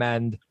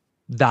recommend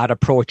that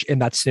approach in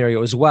that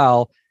scenario as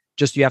well.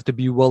 Just you have to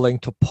be willing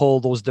to pull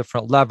those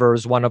different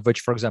levers, one of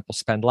which, for example,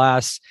 spend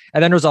less.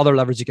 And then there's other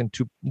levers you can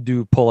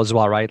pull as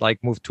well, right?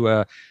 Like move to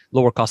a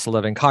lower cost of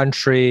living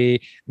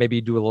country, maybe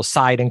do a little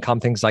side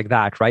income, things like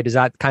that, right? Is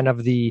that kind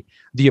of the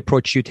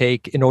approach you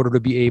take in order to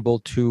be able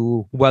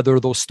to weather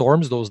those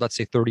storms, those, let's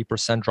say,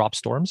 30% drop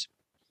storms?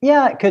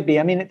 Yeah, it could be.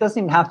 I mean, it doesn't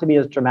even have to be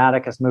as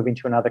dramatic as moving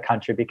to another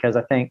country, because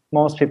I think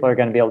most people are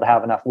going to be able to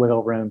have enough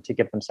wiggle room to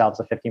give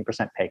themselves a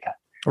 15% pay cut.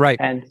 Right.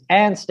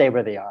 And stay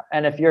where they are.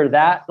 And if you're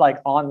that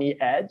on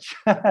the edge,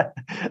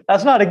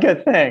 that's not a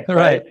good thing.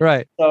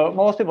 Right. So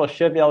most people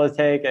should be able to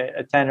take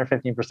a 10 or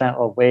 15%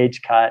 of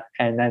wage cut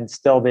and then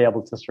still be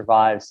able to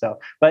survive. So,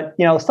 but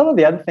some of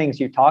the other things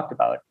you talked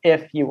about,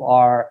 if you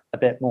are a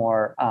bit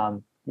more,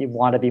 you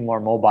want to be more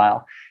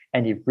mobile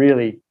and you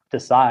really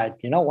decide,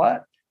 you know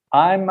what?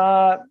 I'm,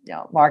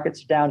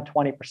 markets are down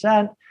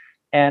 20%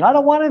 and I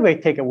don't want to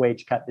take a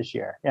wage cut this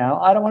year.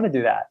 I don't want to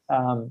do that.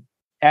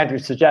 Andrew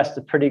suggests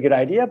a pretty good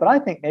idea, but I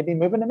think maybe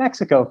moving to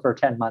Mexico for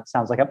 10 months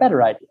sounds like a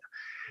better idea.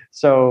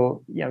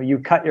 So, you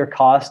cut your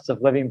costs of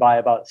living by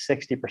about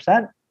 60%.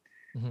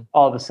 Mm-hmm.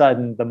 All of a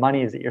sudden, the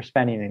monies that you're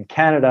spending in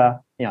Canada,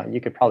 you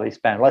could probably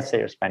spend, let's say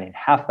you're spending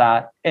half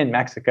that in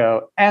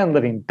Mexico and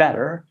living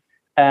better.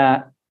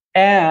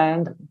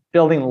 And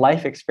building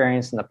life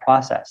experience in the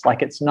process.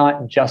 Like, it's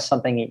not just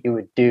something that you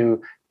would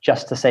do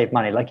just to save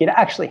money. Like, you'd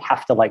actually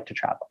have to like to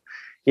travel.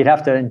 You'd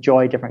have to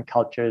enjoy different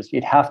cultures.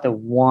 You'd have to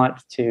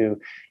want to,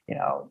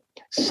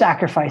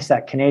 sacrifice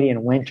that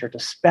Canadian winter to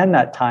spend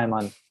that time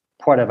on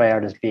Puerto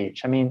Vallarta's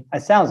beach. I mean,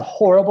 it sounds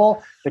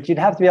horrible, but you'd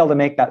have to be able to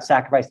make that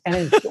sacrifice and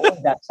enjoy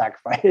that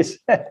sacrifice.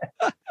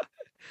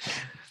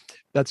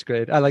 That's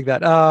great. I like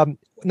that.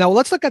 Now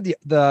let's look at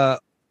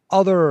the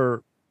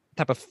other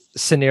type of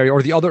scenario,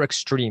 or the other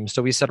extreme.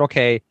 So we said,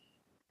 okay,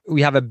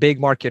 we have a big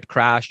market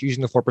crash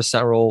using the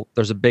 4% rule.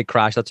 There's a big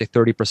crash, let's say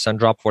 30%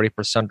 drop,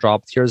 40%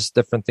 drop. Here's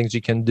different things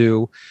you can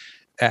do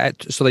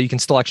so that you can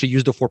still actually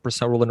use the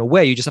 4% rule in a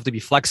way. You just have to be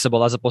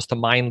flexible as opposed to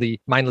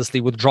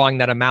mindlessly withdrawing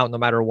that amount no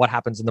matter what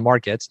happens in the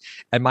markets,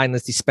 and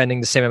mindlessly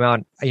spending the same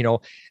amount,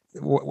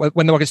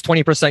 when the market's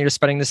 20%, you're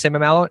spending the same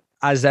amount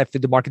as if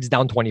the market's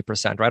down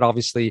 20%, right?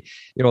 Obviously,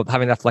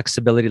 having that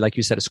flexibility, like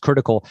you said, is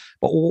critical.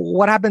 But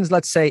what happens,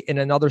 let's say, in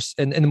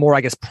a more,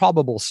 I guess,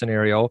 probable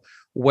scenario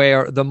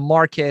where the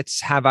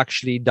markets have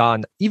actually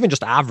done even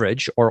just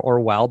average or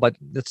well, but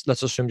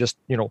let's assume just,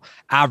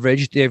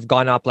 average, they've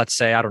gone up, let's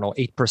say, I don't know,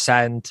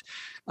 8%,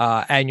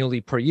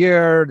 annually per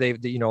year.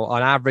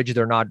 On average,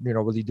 they're not,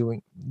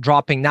 really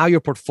dropping. Now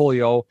your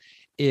portfolio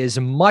is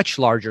much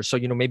larger. So,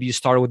 maybe you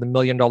started with $1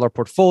 million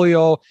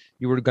portfolio,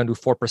 you were going to do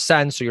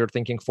 4%. So you're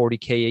thinking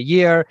 40K a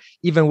year,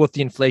 even with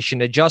the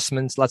inflation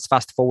adjustments. Let's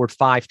fast forward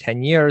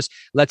 5-10 years.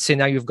 Let's say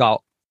now you've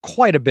got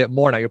quite a bit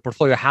more. Now your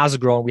portfolio has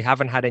grown. We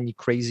haven't had any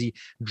crazy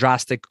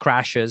drastic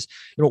crashes.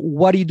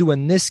 What do you do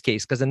in this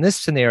case? Because in this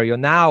scenario,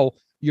 now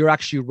you're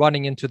actually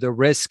running into the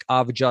risk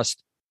of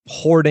just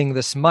hoarding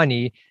this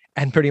money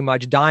and pretty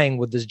much dying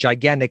with this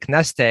gigantic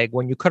nest egg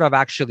when you could have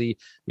actually,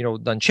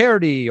 done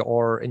charity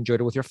or enjoyed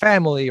it with your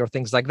family or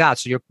things like that.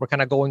 So we're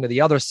kind of going to the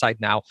other side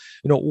now.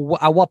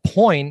 At what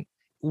point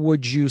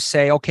would you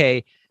say,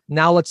 okay,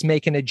 now let's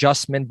make an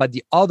adjustment, but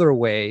the other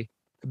way,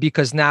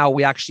 because now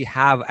we actually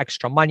have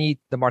extra money.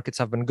 The markets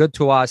have been good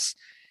to us.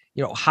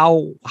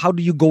 How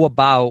do you go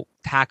about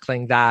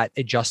tackling that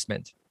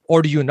adjustment?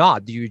 Or do you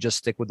not? Do you just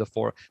stick with the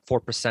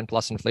 4%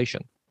 plus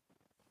inflation?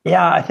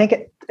 Yeah, I think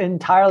it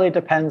entirely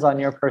depends on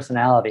your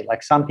personality.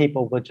 Like some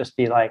people would just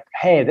be like,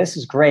 hey, this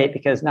is great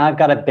because now I've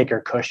got a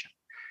bigger cushion.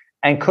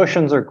 And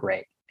cushions are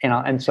great,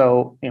 and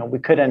so, we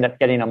could end up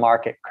getting a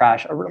market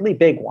crash, a really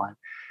big one.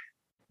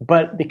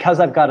 But because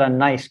I've got a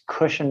nice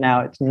cushion now,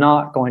 it's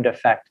not going to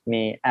affect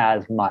me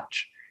as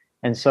much.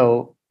 And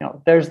so,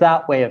 there's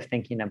that way of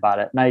thinking about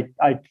it. And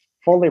I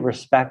fully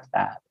respect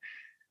that.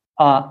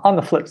 On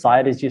the flip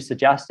side, as you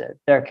suggested,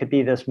 there could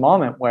be this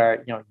moment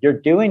where you're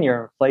doing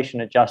your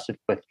inflation-adjusted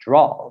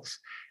withdrawals,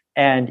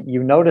 and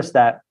you notice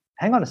that,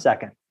 hang on a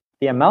second,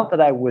 the amount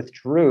that I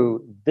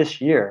withdrew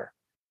this year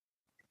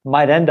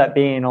might end up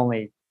being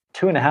only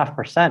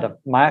 2.5% of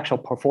my actual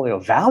portfolio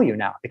value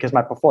now, because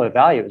my portfolio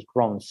value has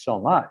grown so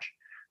much.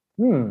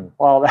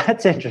 Well,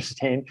 that's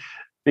interesting,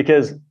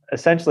 because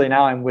essentially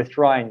now I'm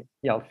withdrawing,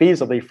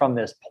 feasibly from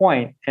this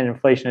point an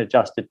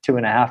inflation-adjusted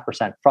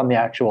 2.5% from the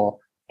actual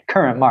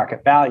current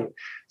market value.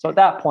 So at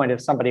that point, if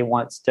somebody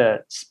wants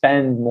to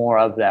spend more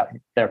of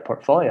their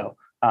portfolio,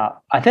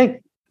 I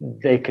think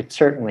they could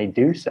certainly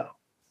do so.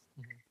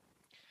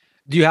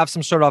 Do you have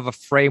some sort of a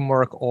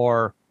framework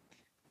or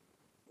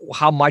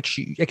how much,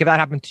 if that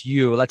happened to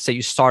you, let's say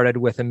you started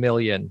with $1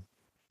 million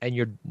and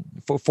you're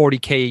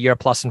 40K a year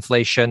plus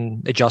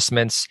inflation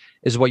adjustments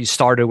is what you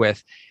started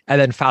with, and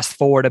then fast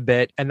forward a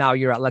bit and now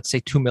you're at, let's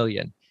say, 2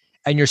 million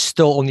and you're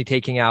still only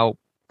taking out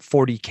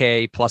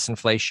 40K plus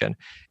inflation,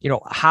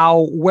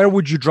 where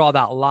would you draw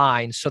that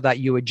line so that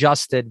you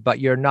adjust it, but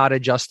you're not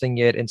adjusting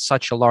it in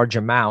such a large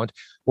amount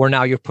where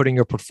now you're putting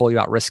your portfolio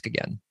at risk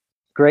again?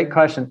 Great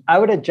question. I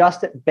would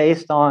adjust it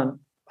based on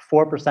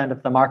 4%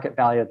 of the market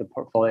value of the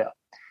portfolio.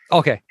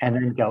 Okay. And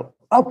then go,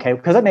 okay,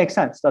 because it makes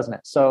sense, doesn't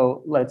it?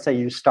 So let's say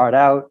you start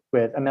out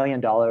with $1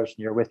 million and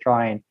you're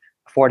withdrawing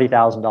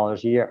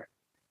 $40,000 a year,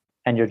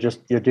 and you're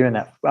doing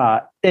that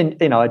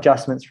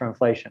adjustments for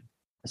inflation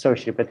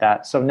associated with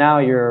that. So now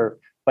you're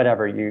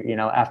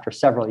after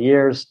several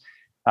years,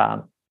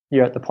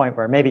 you're at the point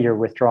where maybe you're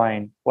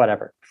withdrawing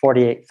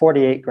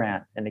 48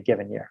 grand in a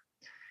given year.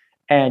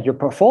 And your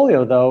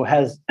portfolio though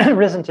has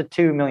risen to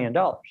 $2 million.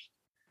 Well,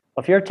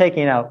 if you're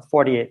taking out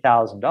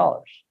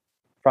 $48,000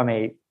 from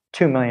a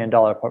 $2 million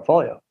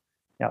portfolio,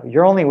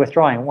 you're only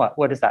withdrawing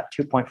what is that?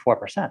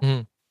 2.4%.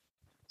 Mm.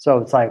 So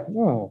it's like,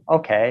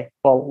 okay,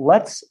 well,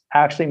 let's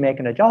actually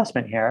make an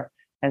adjustment here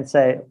and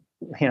say,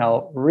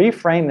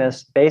 reframe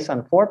this based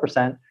on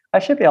 4%, I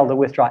should be able to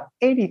withdraw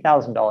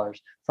 $80,000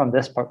 from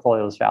this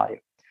portfolio's value.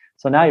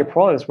 So now your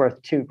portfolio is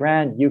worth $2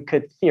 grand. You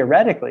could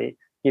theoretically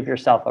give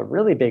yourself a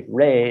really big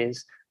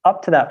raise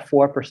up to that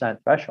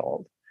 4%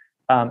 threshold.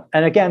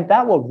 And again,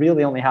 that will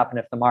really only happen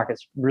if the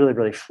markets really,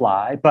 really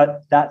fly.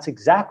 But that's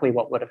exactly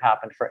what would have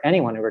happened for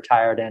anyone who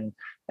retired in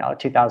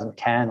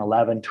 2010,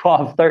 11,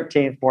 12,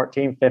 13,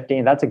 14,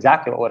 15. That's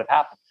exactly what would have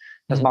happened,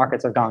 because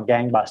markets have gone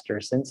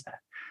gangbusters since then.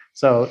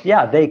 So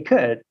yeah, they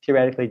could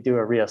theoretically do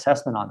a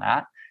reassessment on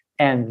that.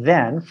 And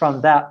then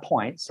from that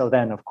point,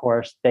 of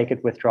course, they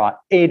could withdraw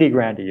 80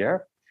 grand a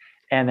year.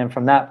 And then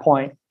from that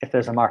point, if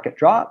there's a market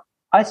drop,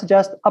 I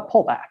suggest a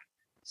pullback.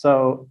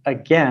 So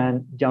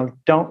again,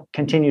 don't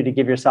continue to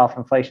give yourself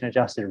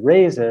inflation-adjusted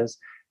raises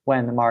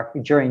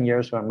during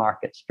years when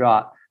markets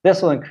drop.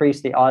 This will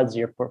increase the odds of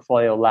your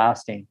portfolio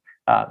lasting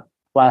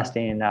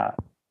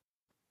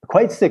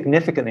quite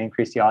significantly.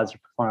 Increase the odds of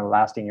your portfolio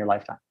lasting your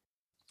lifetime.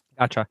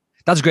 Gotcha.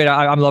 That's great.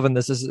 I'm loving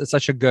this. It's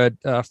such a good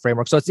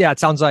framework. So it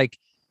sounds like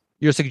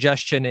your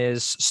suggestion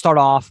is start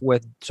off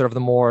with sort of the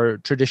more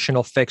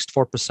traditional fixed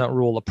 4%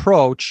 rule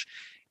approach.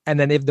 And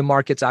then if the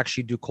markets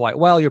actually do quite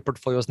well, your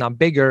portfolio is now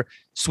bigger,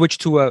 switch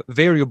to a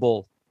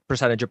variable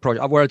percentage approach,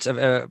 where it's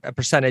a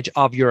percentage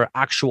of your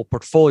actual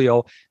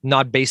portfolio,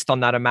 not based on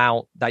that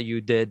amount that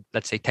you did,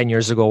 let's say 10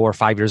 years ago or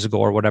 5 years ago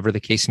or whatever the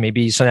case may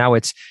be. So now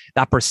it's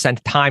that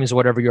percent times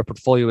whatever your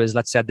portfolio is,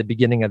 let's say at the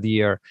beginning of the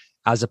year,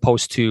 as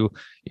opposed to,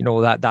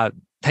 that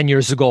 10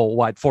 years ago,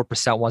 what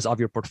 4% was of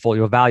your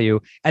portfolio value,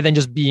 and then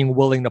just being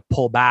willing to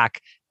pull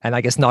back and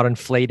I guess not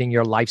inflating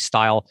your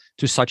lifestyle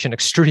to such an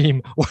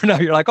extreme where now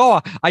you're like, oh,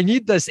 I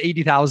need this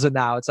 80,000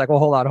 now. It's like, well,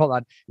 hold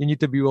on. You need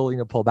to be willing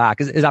to pull back.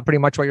 Is that pretty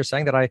much what you're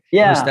saying? That I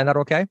understand that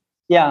okay?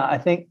 Yeah, I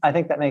think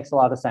that makes a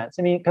lot of sense.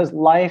 I mean, because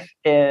life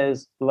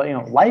is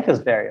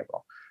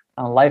variable.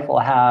 Life will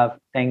have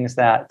things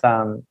that,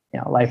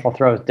 life will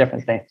throw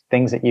different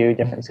things at you,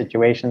 different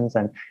situations.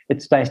 And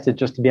it's nice to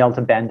be able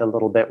to bend a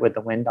little bit with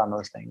the wind on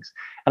those things.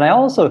 And I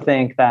also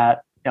think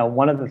that,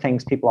 one of the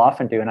things people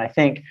often do, and I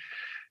think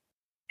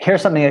here's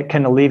something that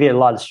can alleviate a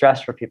lot of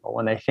stress for people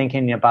when they're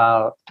thinking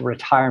about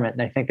retirement and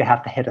they think they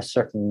have to hit a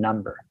certain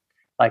number.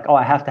 Like, oh,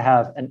 I have to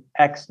have an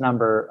X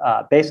number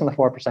based on the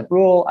 4%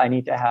 rule. I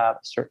need to have a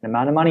certain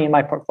amount of money in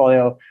my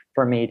portfolio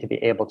for me to be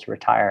able to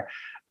retire.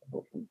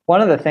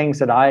 One of the things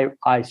that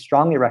I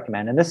strongly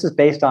recommend, and this is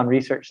based on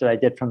research that I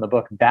did from the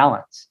book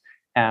Balance,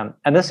 and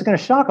this is going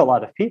to shock a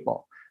lot of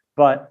people,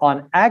 but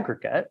on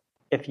aggregate,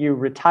 if you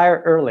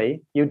retire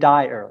early, you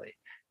die early.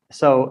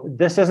 So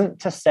this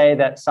isn't to say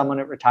that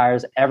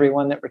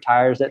everyone that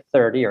retires at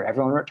 30 or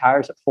everyone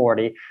retires at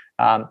 40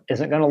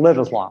 isn't going to live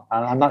as long.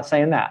 I'm not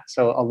saying that.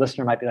 So a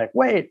listener might be like,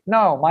 wait,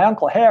 no, my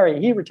Uncle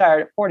Harry, he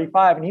retired at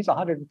 45 and he's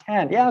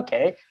 110. Yeah,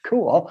 okay,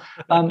 cool.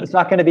 It's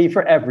not going to be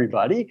for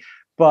everybody.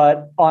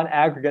 But on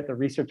aggregate, the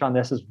research on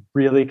this is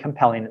really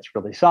compelling. It's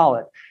really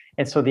solid.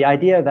 And so the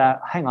idea that,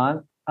 hang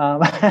on,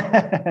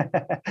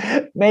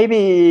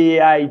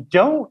 maybe I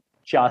don't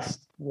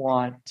just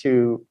want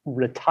to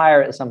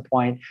retire at some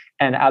point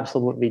and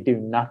absolutely do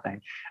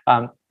nothing.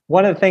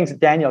 One of the things that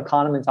Daniel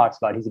Kahneman talks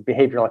about, he's a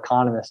behavioral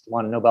economist,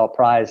 won a Nobel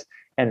Prize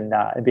in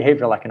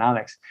behavioral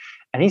economics.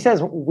 And he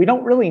says, we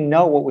don't really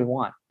know what we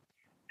want.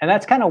 And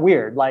that's kind of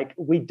weird. Like,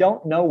 we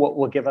don't know what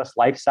will give us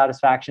life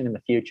satisfaction in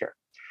the future.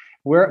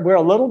 We're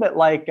a little bit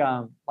like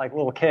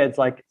little kids.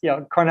 Like,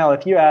 Cornell,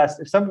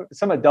 if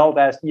some adult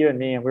asked you and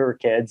me, and we were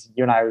kids,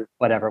 you and I,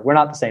 whatever, we're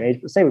not the same age,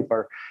 but say we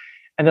were,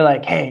 and they're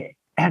like, hey,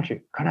 Andrew,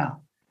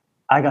 Cornell,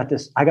 I got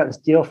this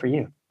deal for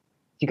you. Do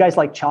you guys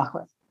like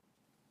chocolate?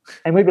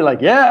 And we'd be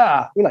like,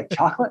 yeah, we like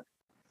chocolate.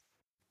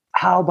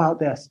 How about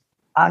this?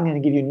 I'm going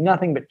to give you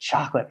nothing but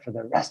chocolate for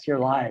the rest of your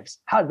lives.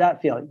 How'd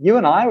that feel? You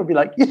and I would be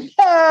like,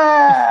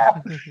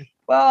 yeah.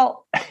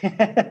 Well,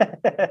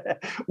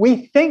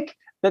 we think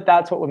that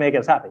that's what would make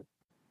us happy.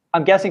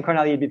 I'm guessing,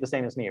 Cornell, you'd be the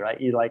same as me, right?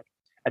 You like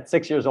at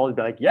 6 years old, you'd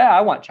be like, yeah, I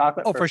want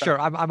chocolate. Oh, for sure.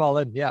 I'm all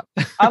in. Yeah.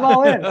 I'm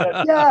all in.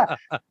 But yeah.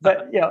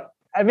 But,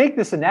 I make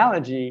this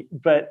analogy,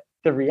 but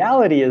the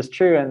reality is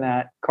true in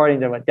that,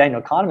 according to what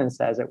Daniel Kahneman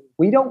says, that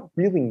we don't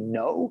really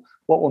know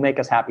what will make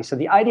us happy. So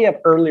the idea of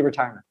early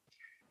retirement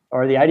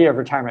or the idea of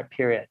retirement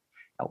period,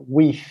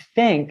 we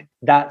think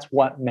that's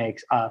what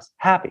makes us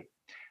happy,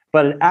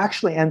 but it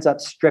actually ends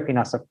up stripping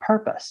us of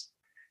purpose.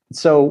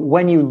 So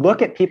when you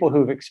look at people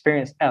who've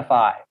experienced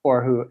FI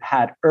or who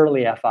had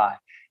early FI,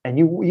 and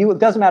it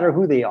doesn't matter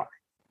who they are,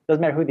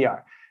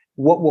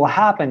 what will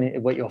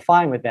happen, what you'll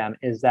find with them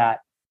is that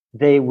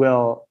they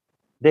will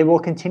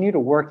continue to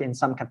work in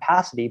some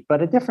capacity,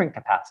 but a different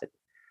capacity.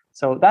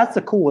 So that's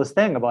the coolest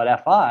thing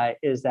about FI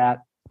is that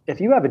if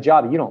you have a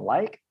job you don't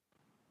like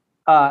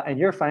and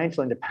you're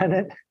financially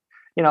independent,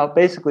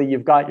 basically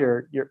you've got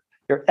your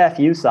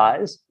FU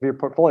size of your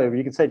portfolio where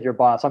you can say to your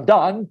boss, I'm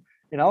done.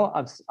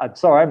 I'm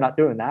sorry, I'm not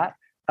doing that.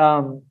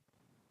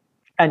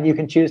 And you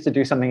can choose to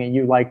do something that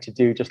you like to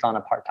do just on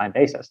a part-time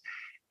basis.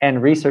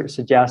 And research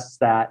suggests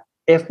that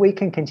if we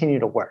can continue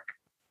to work,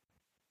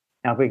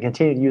 now if we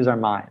continue to use our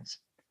minds,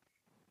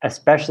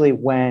 especially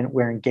when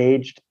we're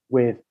engaged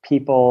with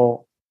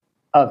people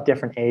of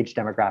different age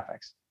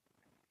demographics,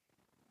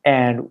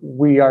 and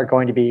we are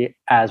going to be,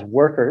 as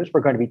workers,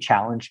 we're going to be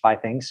challenged by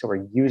things, so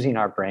we're using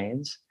our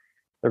brains.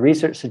 The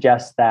research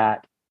suggests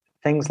that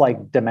things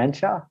like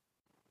dementia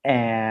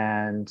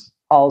and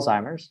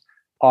Alzheimer's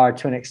are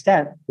to an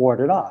extent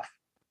warded off.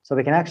 So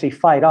they can actually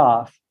fight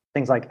off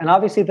things like, and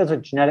obviously there's a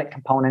genetic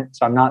component.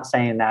 So I'm not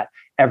saying that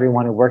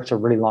everyone who works a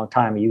really long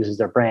time and uses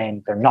their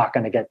brain, they're not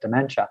going to get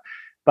dementia.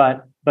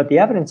 But the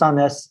evidence on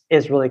this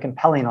is really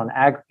compelling on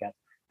aggregate.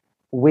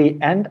 We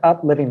end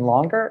up living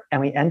longer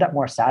and we end up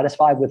more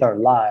satisfied with our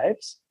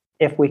lives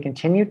if we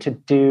continue to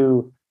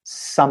do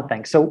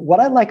something. So what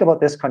I like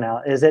about this,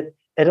 Cornell, is it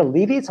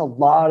alleviates a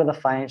lot of the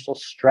financial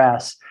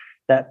stress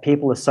that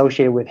people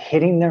associate with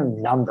hitting their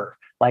number,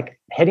 like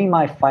hitting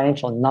my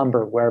financial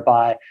number,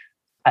 whereby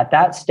at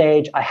that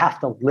stage, I have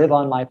to live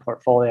on my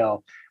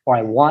portfolio, or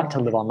I want to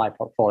live on my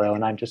portfolio,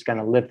 and I'm just going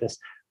to live this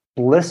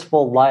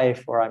blissful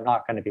life where I'm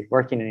not going to be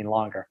working any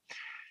longer.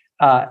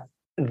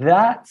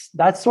 That's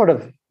sort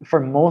of,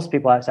 for most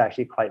people, that's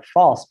actually quite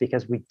false,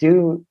 because we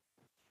do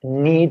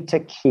need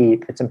to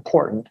keep, it's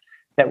important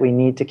that we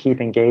need to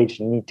keep engaged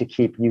and need to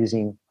keep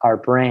using our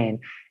brain.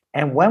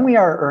 And when we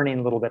are earning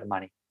a little bit of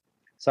money,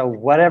 So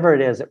whatever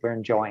it is that we're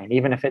enjoying,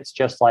 even if it's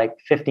just like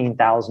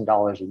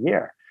 $15,000 a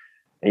year,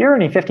 you're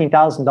earning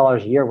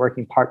 $15,000 a year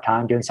working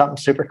part-time, doing something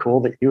super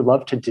cool that you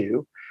love to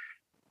do.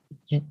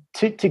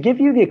 To give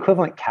you the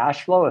equivalent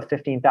cash flow of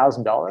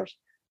 $15,000,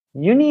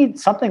 you need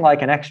something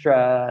like an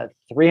extra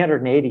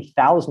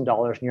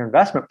 $380,000 in your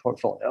investment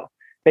portfolio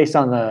based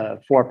on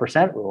the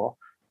 4% rule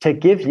to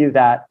give you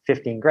that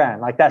 15 grand.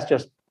 Like that's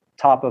just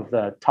top of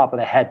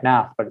the head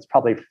math, but it's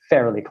probably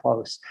fairly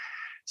close.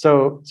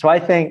 So I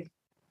think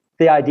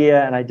the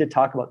idea, and I did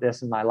talk about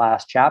this in my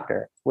last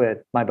chapter with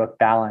my book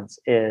Balance,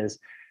 is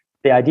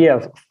the idea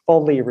of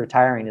fully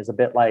retiring is a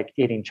bit like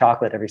eating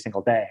chocolate every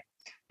single day.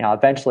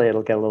 Eventually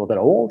it'll get a little bit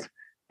old.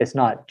 It's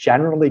not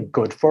generally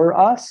good for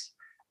us,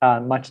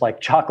 much like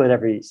chocolate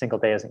every single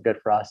day isn't good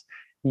for us.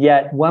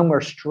 Yet when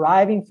we're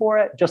striving for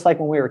it, just like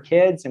when we were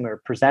kids and we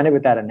were presented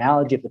with that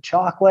analogy of the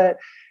chocolate,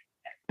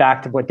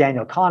 back to what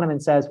Daniel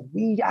Kahneman says,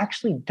 we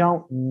actually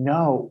don't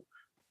know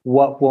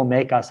what will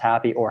make us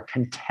happy or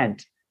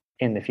content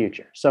in the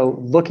future. So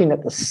looking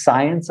at the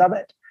science of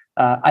it,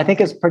 I think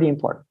is pretty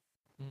important.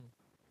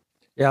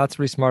 Yeah, that's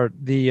pretty smart.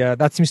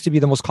 That seems to be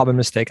the most common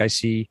mistake I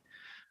see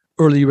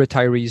early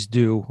retirees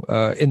do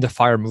in the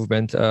FIRE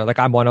movement. Like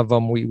I'm one of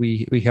them.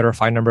 We hit our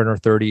FIRE number in our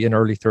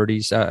early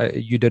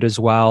 30s. You did as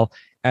well,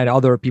 and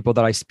other people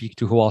that I speak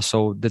to who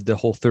also did the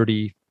whole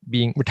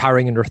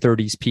retiring in their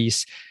 30s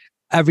piece.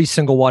 Every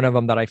single one of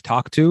them that I've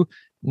talked to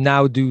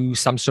now do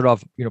some sort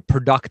of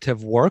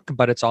productive work,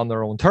 but it's on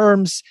their own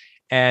terms,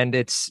 and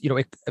it's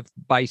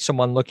by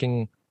someone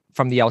looking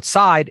from the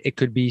outside, it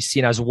could be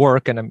seen as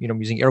work, and I'm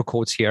using air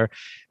quotes here,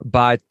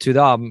 but to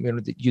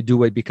them, you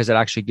do it because it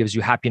actually gives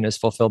you happiness,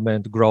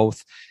 fulfillment,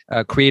 growth,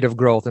 creative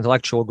growth,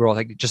 intellectual growth.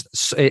 Like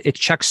it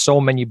checks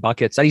so many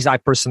buckets. At least I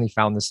personally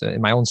found this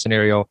in my own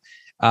scenario,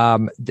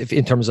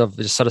 in terms of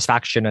just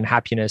satisfaction and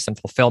happiness and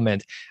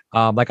fulfillment.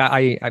 Like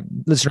I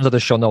listeners of the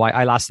show know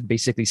I lasted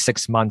basically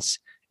 6 months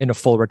in a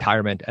full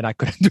retirement, and I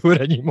couldn't do it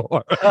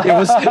anymore. It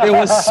felt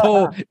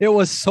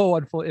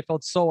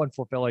so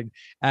unfulfilling,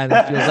 and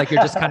it feels like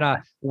you're just kind of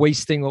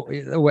wasting.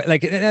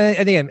 Like,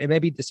 and again, it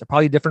maybe it's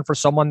probably different for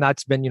someone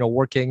that's been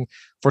working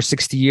for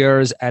 60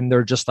 years and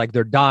they're just like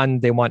they're done.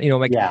 They want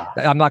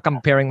I'm not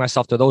comparing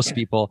myself to those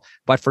people,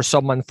 but for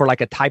someone for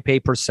like a Type A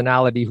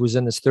personality who's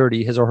in his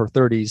or her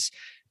 30s,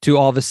 to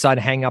all of a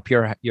sudden hang up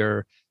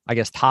your I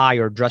guess tie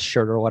or dress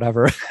shirt or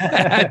whatever,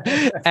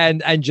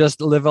 and just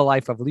live a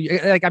life of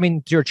like, I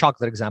mean, to your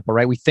chocolate example,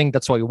 right? We think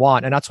that's what we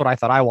want, and that's what I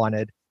thought I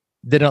wanted.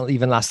 Didn't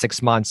even last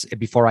 6 months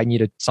before I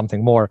needed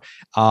something more.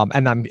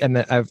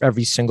 And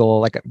every single,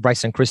 like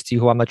Bryson Christie,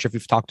 who I'm not sure if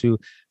you've talked to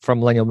from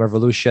Millennium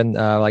Revolution,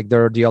 like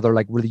they're the other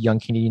like really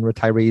young Canadian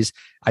retirees.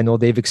 I know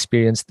they've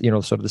experienced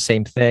sort of the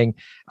same thing,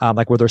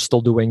 like where they're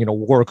still doing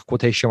work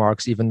quotation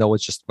marks, even though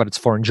but it's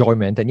for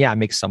enjoyment, and yeah, it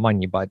makes some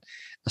money, but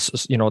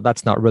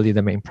that's not really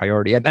the main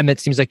priority. And it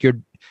seems like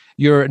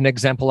you're an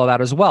example of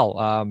that as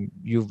well.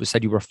 You've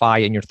said you were FI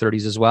in your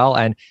 30s as well,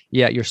 and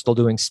yeah, you're still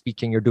doing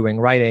speaking, you're doing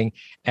writing,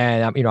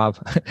 and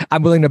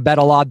I'm willing to bet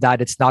a lot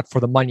that it's not for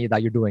the money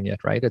that you're doing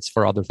it, right? It's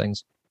for other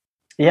things.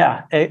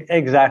 Yeah,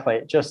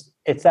 exactly.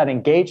 It's that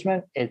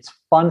engagement. It's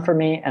fun for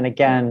me, and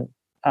again,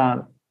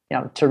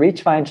 to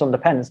reach financial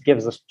independence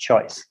gives us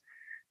choice,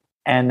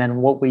 and then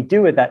what we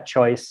do with that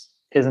choice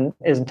is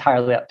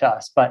entirely up to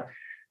us. But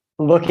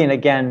looking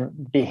again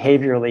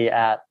behaviorally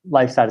at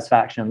life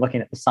satisfaction and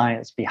looking at the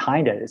science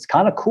behind it, it's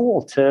kind of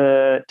cool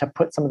to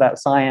put some of that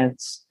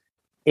science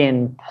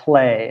in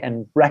play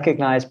and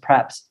recognize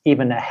perhaps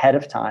even ahead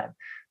of time,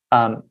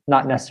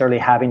 not necessarily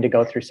having to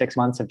go through 6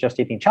 months of just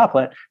eating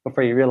chocolate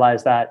before you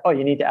realize that,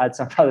 you need to add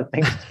some other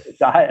things to your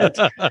diet.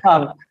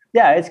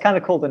 Yeah, it's kind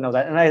of cool to know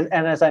that.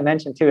 And as I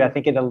mentioned too, I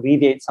think it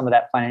alleviates some of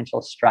that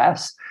financial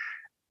stress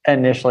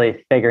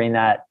initially, figuring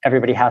that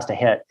everybody has to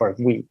hit, or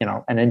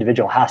an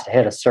individual has to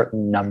hit a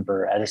certain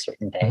number at a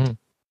certain date. Mm-hmm.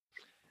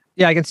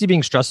 Yeah, I can see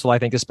being stressful, I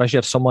think, especially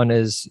if someone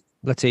is,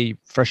 let's say,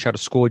 fresh out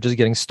of school, just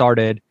getting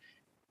started,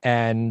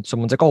 and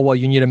someone's like, oh, well,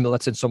 you need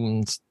let's say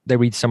they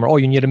read somewhere,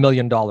 you need $1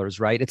 million,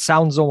 right? It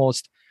sounds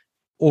almost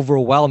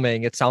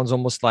overwhelming. It sounds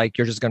almost like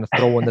you're just going to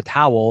throw in the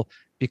towel,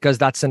 because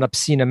that's an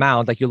obscene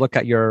amount. Like you look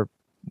at your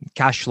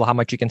cash flow, how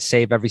much you can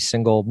save every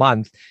single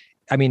month.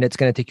 I mean, it's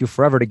going to take you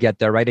forever to get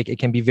there, right? It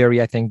can be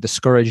very, I think,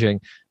 discouraging.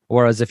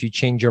 Whereas if you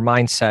change your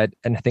mindset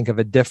and think of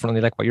it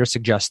differently, like what you're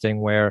suggesting,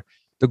 where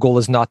the goal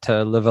is not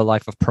to live a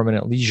life of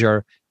permanent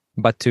leisure,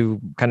 but to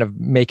kind of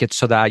make it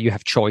so that you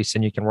have choice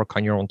and you can work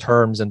on your own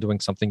terms and doing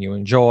something you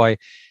enjoy.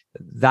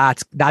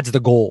 That's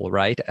the goal,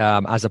 right?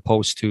 As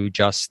opposed to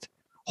just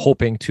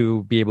hoping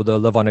to be able to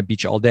live on a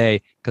beach all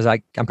day, because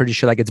I'm pretty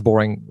sure that gets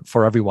boring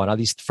for everyone, at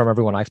least from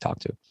everyone I've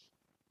talked to.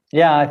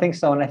 Yeah, I think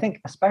so. And I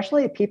think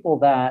especially people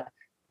that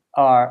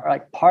are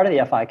like part of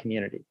the FI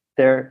community,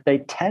 they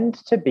tend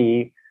to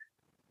be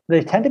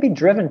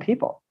driven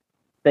people.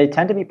 They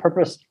tend to be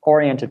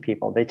purpose-oriented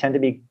people. They tend to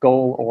be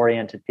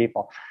goal-oriented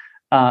people.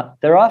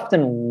 They're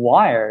often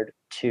wired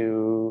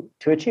to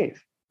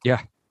achieve.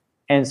 Yeah.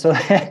 And so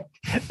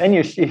then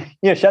you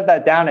shut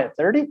that down at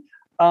 30.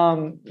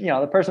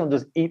 The person will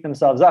just eat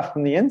themselves up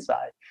from the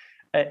inside.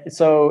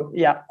 So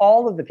yeah,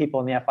 all of the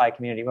people in the FI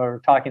community, whether we're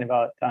talking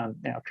about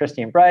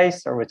Christy and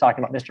Bryce, or we're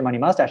talking about Mr. Money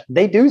Mustache,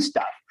 they do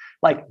stuff.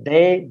 Like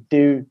they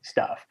do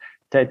stuff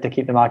to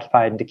keep them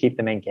occupied and to keep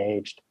them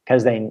engaged,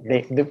 because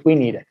we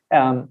need it.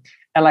 And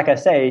like I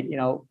say,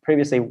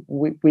 previously,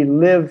 we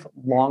live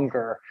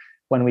longer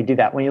when we do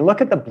that. When you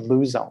look at the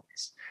blue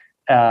zones,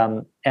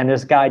 and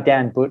this guy,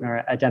 Dan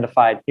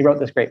Buettner, he wrote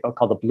this great book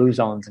called The Blue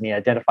Zones, and he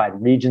identified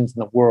regions in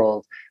the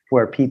world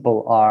where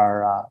people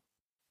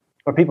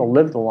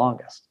live the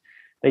longest.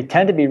 They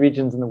tend to be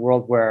regions in the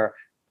world where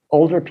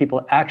older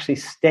people actually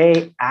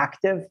stay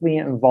actively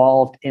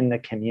involved in the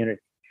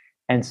community.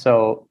 And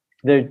so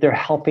they're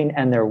helping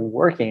and they're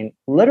working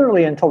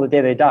literally until the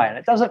day they die. And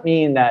it doesn't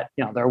mean that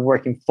they're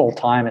working full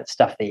time at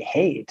stuff they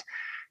hate.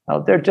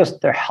 No, they're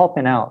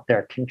helping out,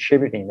 they're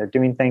contributing, they're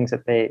doing things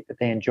that they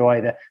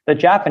enjoy. The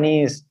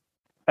Japanese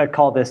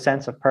call this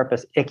sense of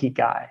purpose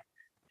ikigai.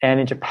 And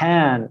in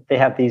Japan, they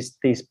have these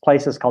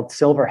places called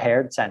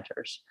silver-haired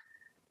centers.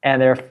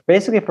 And they're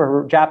basically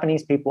for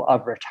Japanese people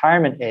of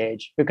retirement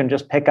age who can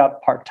just pick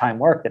up part-time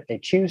work that they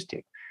choose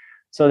to.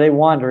 So they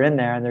wander in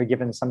there and they're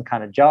given some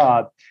kind of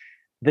job.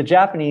 The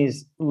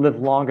Japanese live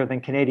longer than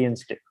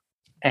Canadians do.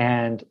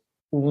 And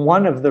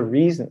one of the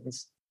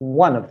reasons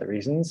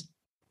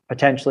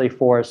potentially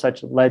for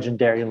such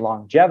legendary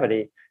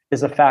longevity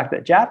is the fact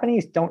that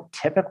Japanese don't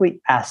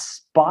typically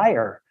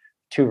aspire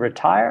to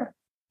retire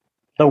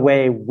the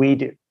way we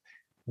do.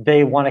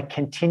 They want to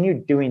continue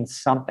doing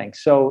something.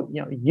 So,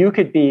 you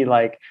could be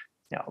like,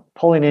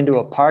 pulling into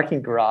a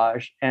parking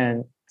garage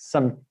in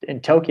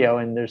Tokyo,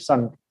 and there's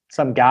some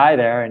guy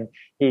there and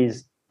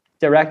he's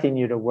directing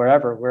you to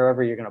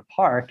wherever you're going to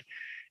park.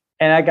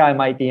 And that guy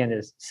might be in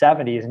his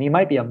 70s and he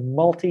might be a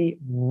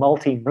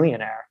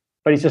multi-millionaire,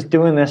 but he's just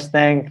doing this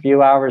thing a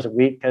few hours a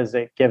week because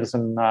it gives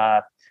him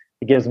a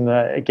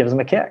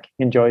kick.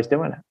 He enjoys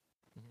doing it.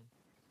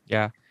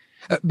 Yeah.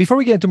 Before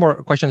we get into more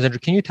questions, Andrew,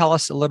 can you tell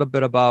us a little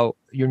bit about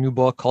your new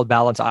book called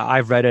Balance?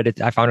 I've read it.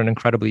 I found it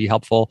incredibly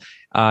helpful.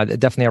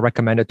 Definitely, I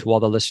recommend it to all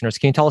the listeners.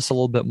 Can you tell us a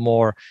little bit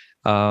more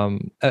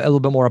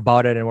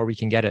about it and where we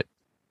can get it?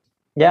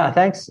 Yeah,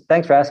 thanks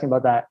for asking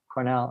about that,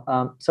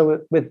 Cornell.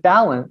 So with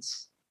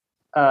Balance,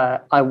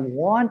 I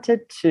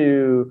wanted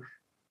to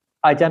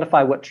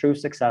identify what true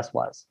success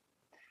was.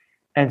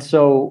 And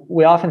so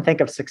we often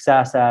think of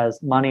success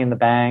as money in the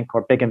bank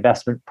or big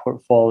investment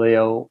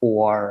portfolio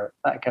or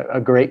like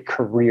a great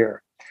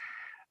career.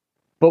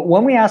 But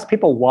when we ask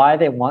people why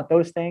they want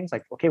those things,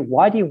 like, okay,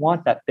 why do you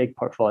want that big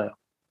portfolio?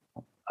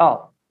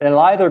 Oh, it'll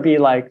either be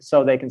like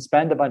so they can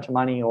spend a bunch of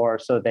money or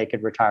so they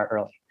could retire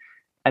early.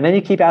 And then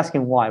you keep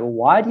asking why. Well,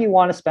 why do you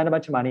want to spend a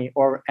bunch of money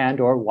or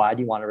why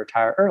do you want to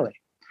retire early?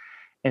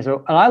 And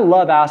I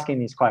love asking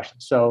these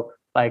questions. So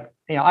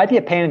I'd be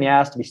a pain in the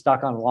ass to be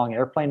stuck on a long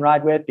airplane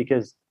ride with,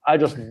 because I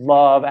just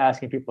love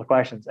asking people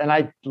questions. And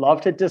I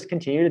love to just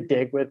continue to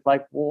dig with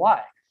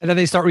why? And then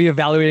they start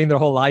reevaluating their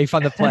whole life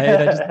on the plane.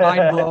 They're just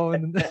mind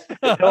blown.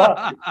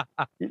 Well,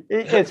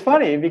 it's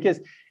funny because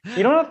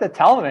you don't have to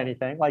tell them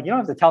anything. You don't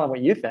have to tell them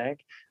what you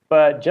think,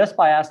 but just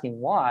by asking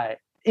why,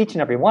 each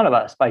and every one of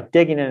us, by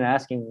digging in and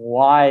asking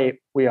why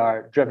we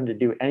are driven to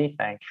do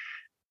anything,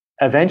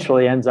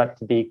 eventually ends up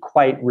to be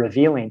quite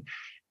revealing.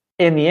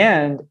 In the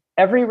end,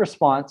 every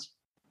response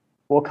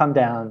will come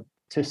down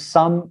to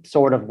some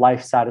sort of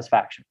life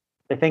satisfaction.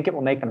 They think it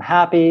will make them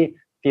happy,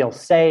 feel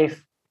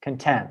safe,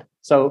 content.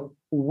 So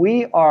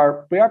we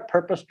are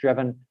purpose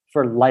driven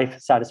for life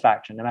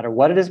satisfaction, no matter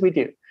what it is we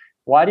do.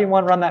 Why do you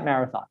want to run that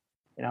marathon?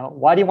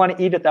 Why do you want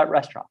to eat at that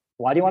restaurant?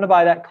 Why do you want to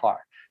buy that car?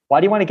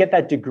 Why do you want to get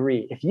that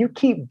degree? If you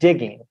keep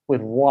digging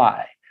with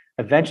why,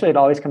 eventually it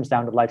always comes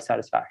down to life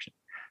satisfaction.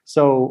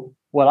 So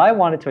what I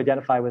wanted to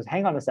identify was,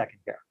 hang on a second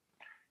here.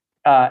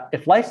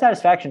 If life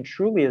satisfaction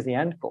truly is the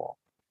end goal,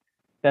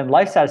 then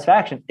life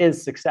satisfaction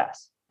is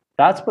success.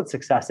 That's what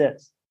success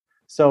is.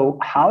 So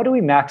how do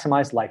we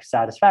maximize life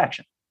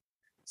satisfaction?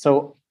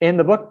 So in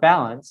the book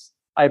Balance,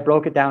 I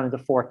broke it down into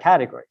 4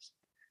 categories.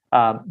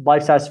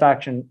 Life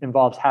satisfaction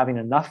involves having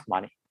enough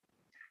money.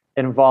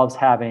 It involves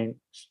having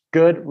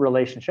good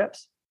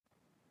relationships.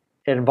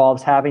 It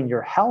involves having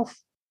your health.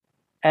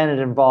 And it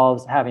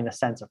involves having a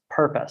sense of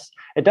purpose.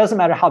 It doesn't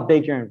matter how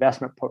big your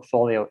investment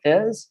portfolio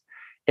is.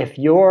 If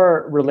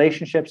your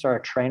relationships are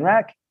a train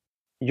wreck,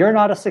 you're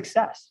not a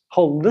success.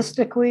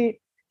 Holistically,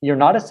 you're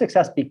not a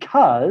success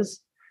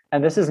because,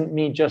 and this isn't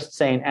me just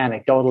saying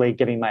anecdotally,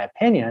 giving my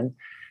opinion,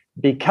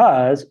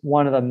 because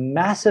one of the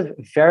massive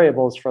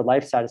variables for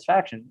life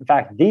satisfaction, in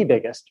fact, the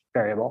biggest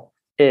variable,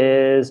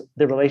 is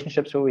the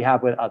relationships that we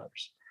have with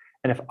others.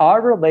 And if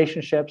our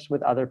relationships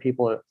with other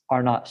people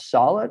are not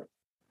solid,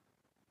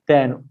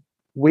 then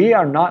we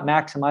are not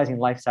maximizing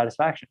life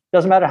satisfaction. It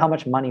doesn't matter how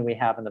much money we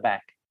have in the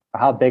bank or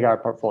how big our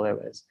portfolio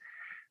is.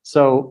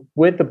 So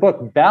with the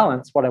book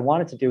Balance, what I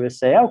wanted to do is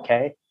say,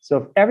 okay, so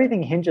if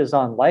everything hinges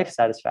on life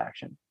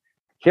satisfaction,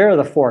 here are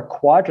the 4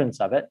 quadrants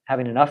of it: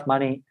 having enough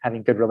money,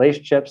 having good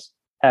relationships,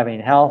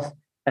 having health,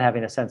 and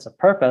having a sense of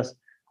purpose.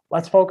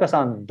 Let's focus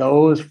on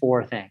those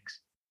 4 things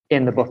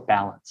in the book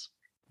Balance.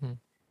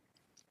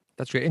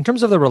 That's great. In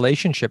terms of the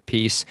relationship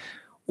piece,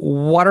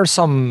 what are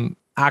some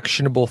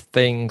actionable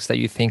things that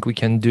you think we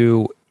can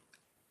do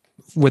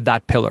with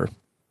that pillar?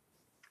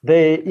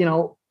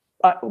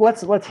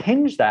 Let's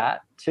hinge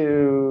that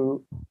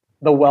to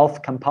the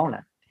wealth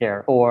component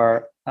here,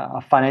 or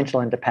a financial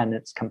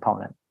independence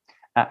component.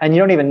 And you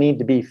don't even need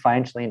to be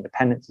financially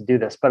independent to do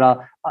this. But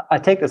I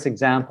take this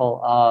example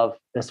of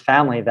this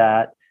family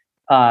that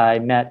I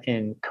met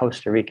in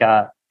Costa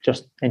Rica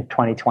just in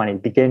 2020,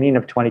 beginning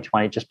of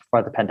 2020, just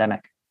before the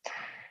pandemic.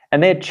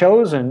 And they had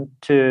chosen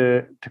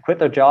to quit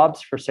their jobs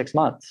for 6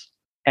 months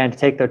and to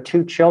take their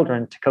 2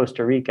 children to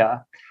Costa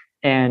Rica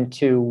and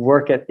to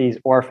work at these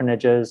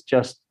orphanages,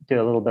 just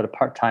do a little bit of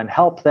part-time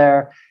help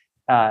there,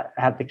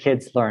 have the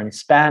kids learn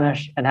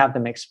Spanish and have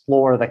them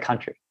explore the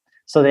country.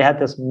 So they had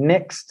this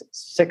mixed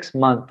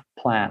 6-month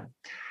plan.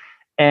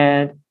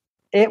 And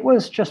it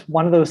was just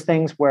one of those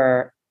things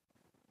where,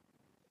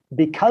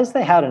 because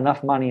they had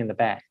enough money in the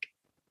bank,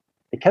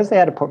 because they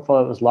had a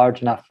portfolio that was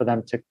large enough for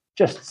them to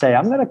just say,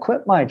 I'm going to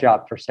quit my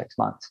job for 6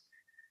 months,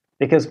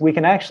 because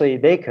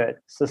they could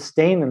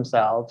sustain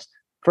themselves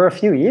for a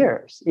few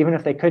years, even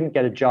if they couldn't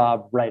get a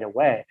job right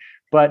away.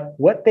 But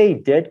what they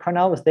did,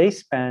 Cornell, was they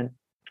spent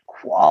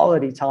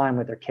quality time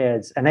with their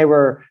kids. And they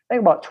were, I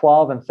think, about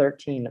 12 and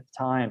 13 at the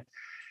time.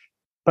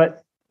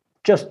 But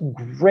just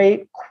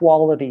great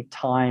quality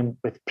time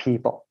with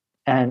people.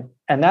 And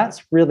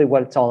that's really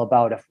what it's all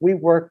about. If we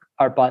work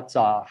our butts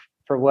off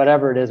for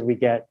whatever it is, we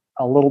get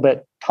a little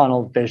bit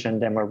tunnel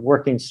visioned and we're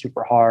working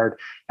super hard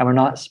and we're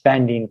not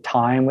spending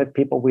time with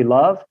people we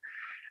love,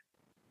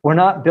 we're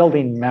not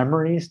building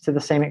memories to the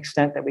same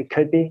extent that we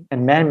could be.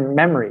 And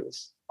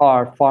memories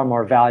are far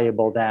more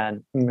valuable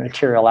than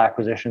material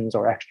acquisitions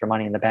or extra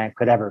money in the bank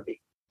could ever be.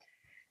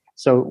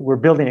 So we're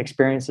building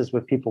experiences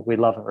with people we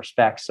love and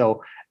respect.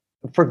 So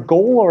for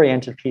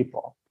goal-oriented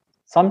people,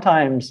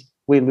 sometimes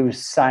we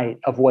lose sight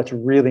of what's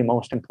really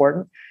most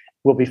important.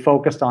 We'll be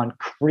focused on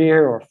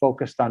career or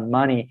focused on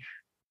money.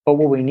 But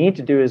what we need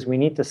to do is we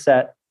need to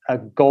set a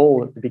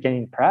goal at the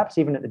beginning, perhaps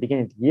even at the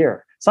beginning of the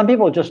year. Some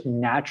people just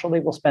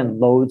naturally will spend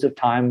loads of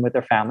time with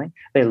their family.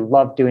 They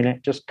love doing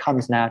it, just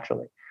comes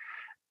naturally.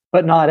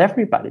 But not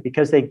everybody,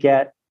 because they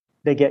get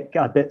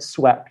a bit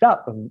swept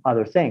up in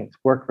other things,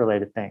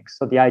 work-related things.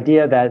 So the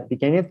idea that at the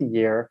beginning of the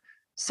year,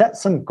 set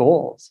some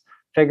goals,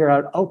 figure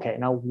out, okay,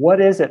 now what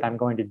is it I'm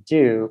going to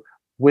do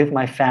with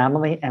my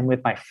family and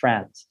with my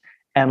friends?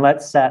 And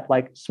let's set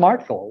like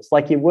SMART goals,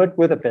 like you would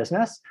with a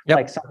business,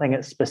 like something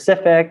that's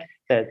specific,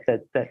 that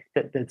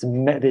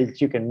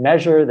you can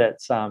measure,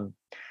 that's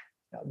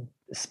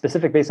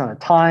specific based on a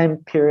time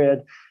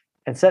period,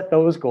 and set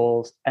those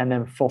goals and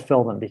then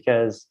fulfill them.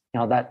 Because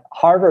that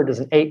Harvard is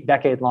an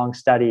 8-decade-long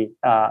study.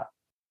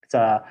 It's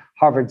a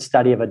Harvard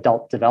study of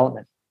adult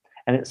development,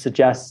 and it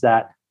suggests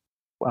that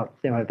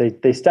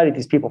they studied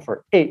these people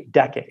for 8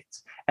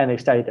 decades. And they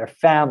studied their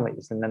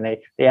families. And then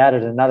they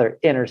added another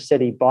inner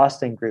city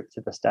Boston group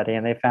to the study.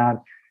 And they found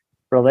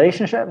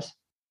relationships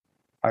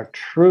are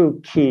true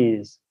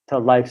keys to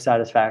life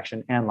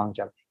satisfaction and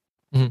longevity.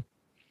 Mm-hmm.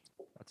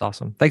 That's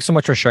awesome. Thanks so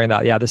much for sharing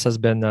that. Yeah, this has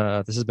been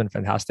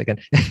fantastic. And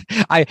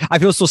I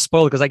feel so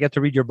spoiled because I get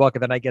to read your book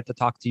and then I get to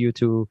talk to you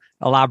to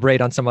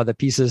elaborate on some of the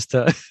pieces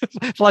to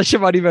flesh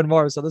them out even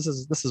more. So this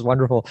is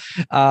wonderful.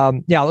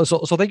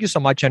 So thank you so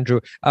much, Andrew.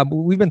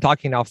 We've been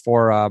talking now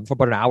for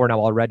about an hour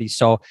now already.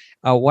 So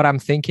what I'm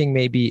thinking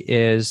maybe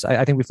is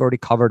I think we've already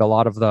covered a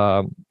lot of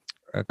the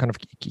kind of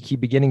key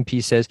beginning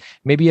pieces.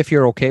 Maybe if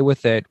you're okay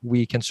with it,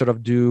 we can sort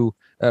of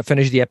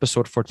finish the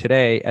episode for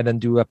today and then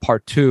do a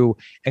part 2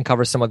 and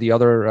cover some of the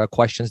other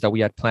questions that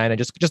we had planned, and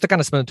just to kind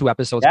of spend 2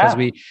 episodes because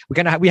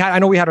I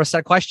know we had our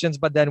set questions,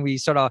 but then we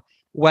sort of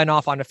went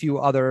off on a few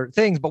other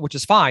things, but which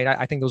is fine.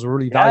 I think those were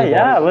really valuable.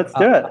 Yeah, let's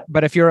do it.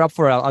 But if you're up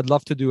for it, I'd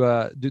love to do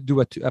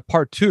a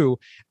part 2,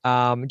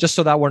 just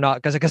so that we're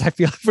not, because I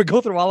feel if we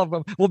go through all of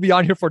them, we'll be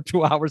on here for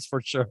 2 hours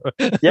for sure.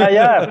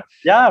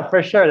 Yeah,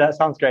 for sure. That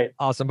sounds great.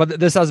 Awesome. But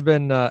this has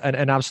been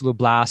an absolute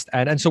blast.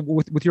 And so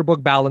with your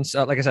book Balance,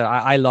 like I said,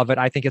 I love it.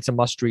 I think it's a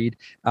must read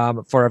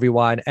for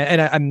everyone.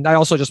 And I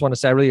also just want to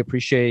say I really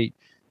appreciate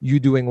you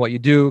doing what you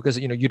do, because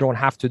you don't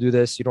have to do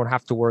this, you don't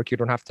have to work, you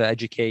don't have to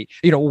educate,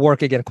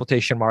 work, again,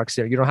 quotation marks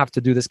there, you don't have to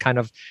do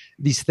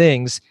these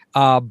things,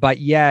 but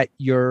yet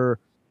you're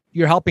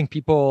helping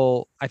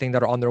people, I think,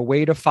 that are on their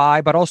way to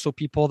FI, but also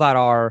people that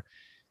are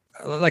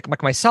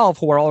like myself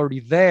who are already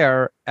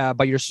there,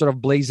 but you're sort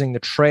of blazing the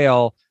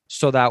trail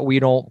so that we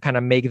don't kind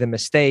of make the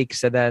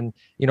mistakes. And then,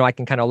 I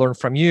can kind of learn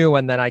from you,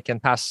 and then I can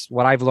pass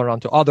what I've learned on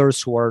to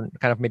others who are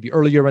kind of maybe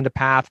earlier in the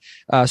path.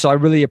 So I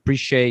really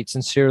appreciate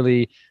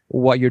sincerely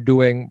what you're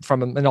doing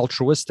from an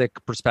altruistic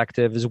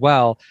perspective as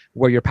well,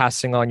 where you're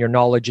passing on your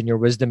knowledge and your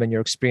wisdom and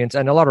your experience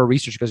and a lot of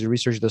research, because you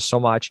research this so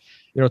much,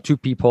 to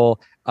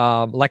people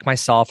like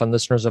myself and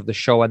listeners of the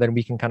show. And then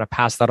we can kind of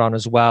pass that on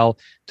as well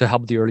to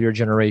help the earlier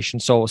generation.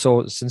 So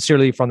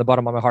sincerely, from the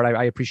bottom of my heart,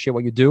 I appreciate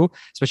what you do,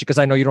 especially because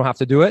I know you don't have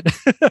to do it,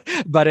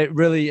 but it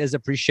really is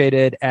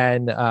appreciated,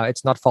 and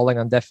it's not falling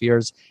on deaf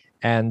ears.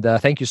 And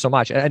thank you so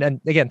much.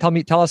 And again,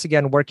 tell us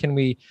again, where can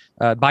we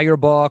buy your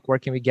book? Where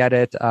can we get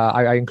it?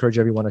 I encourage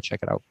everyone to check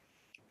it out.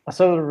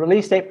 So the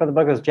release date for the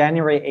book is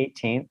January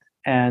 18th.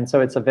 And so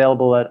it's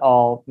available at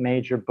all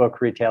major book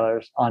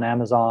retailers on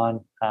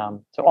Amazon.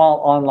 So all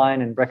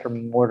online and brick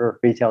and mortar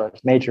retailers,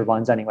 major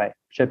ones anyway,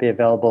 should be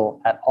available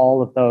at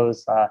all of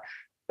those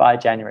by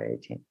January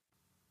 18th.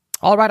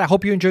 All right. I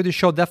hope you enjoyed the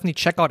show. Definitely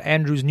check out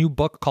Andrew's new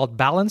book called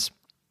Balance.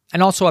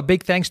 And also a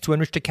big thanks to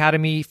Enriched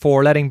Academy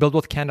for letting Build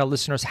Wealth Canada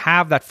listeners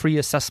have that free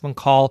assessment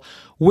call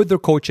with their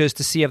coaches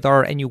to see if there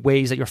are any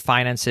ways that your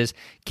finances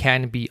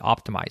can be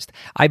optimized.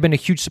 I've been a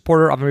huge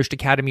supporter of Enriched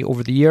Academy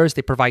over the years.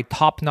 They provide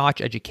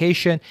top-notch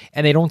education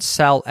and they don't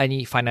sell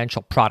any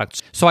financial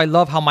products. So I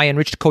love how my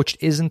Enriched coach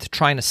isn't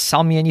trying to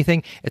sell me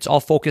anything. It's all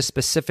focused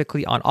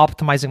specifically on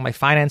optimizing my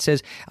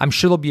finances. I'm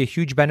sure there'll be a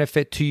huge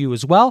benefit to you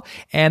as well.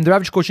 And their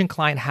average coaching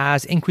client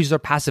has increased their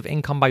passive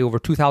income by over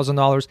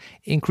 $2,000,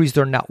 increased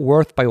their net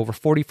worth by over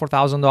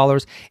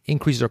 $44,000,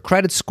 increased their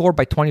credit score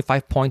by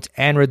 25 points,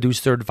 and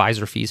reduced their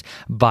advisor fees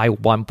by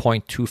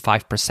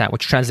 1.25%,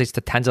 which translates to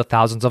tens of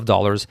thousands of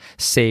dollars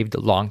saved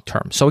long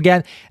term. So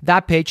again,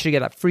 that page to get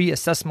that free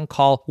assessment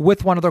call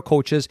with one of their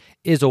coaches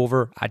is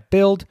over at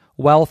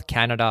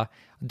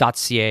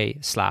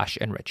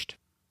buildwealthcanada.ca/enriched.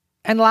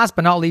 And last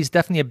but not least,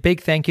 definitely a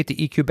big thank you to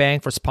EQ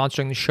Bank for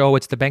sponsoring the show.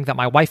 It's the bank that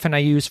my wife and I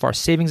use for our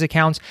savings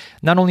accounts.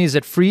 Not only is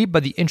it free,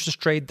 but the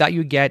interest rate that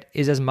you get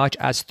is as much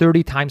as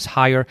 30 times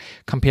higher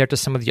compared to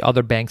some of the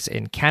other banks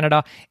in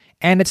Canada.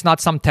 And it's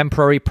not some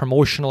temporary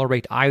promotional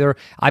rate either.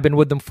 I've been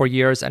with them for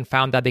years and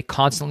found that they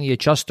constantly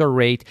adjust their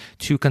rate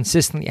to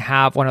consistently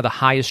have one of the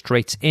highest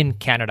rates in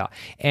Canada.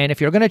 And if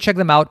you're going to check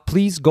them out,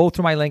 please go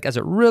through my link as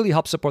it really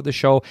helps support the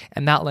show.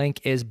 And that link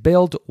is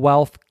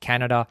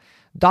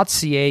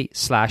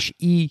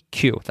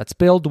buildwealthcanada.ca/EQ. That's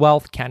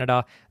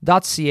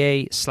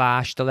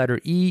buildwealthcanada.ca/the letter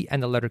E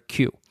and the letter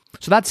Q.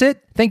 So that's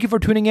it. Thank you for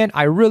tuning in.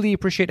 I really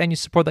appreciate any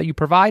support that you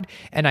provide,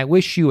 and I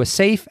wish you a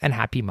safe and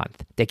happy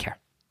month. Take care.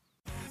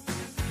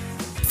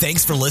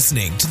 Thanks for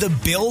listening to the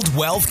Build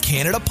Wealth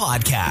Canada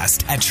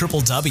podcast at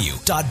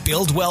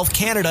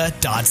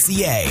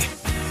www.buildwealthcanada.ca.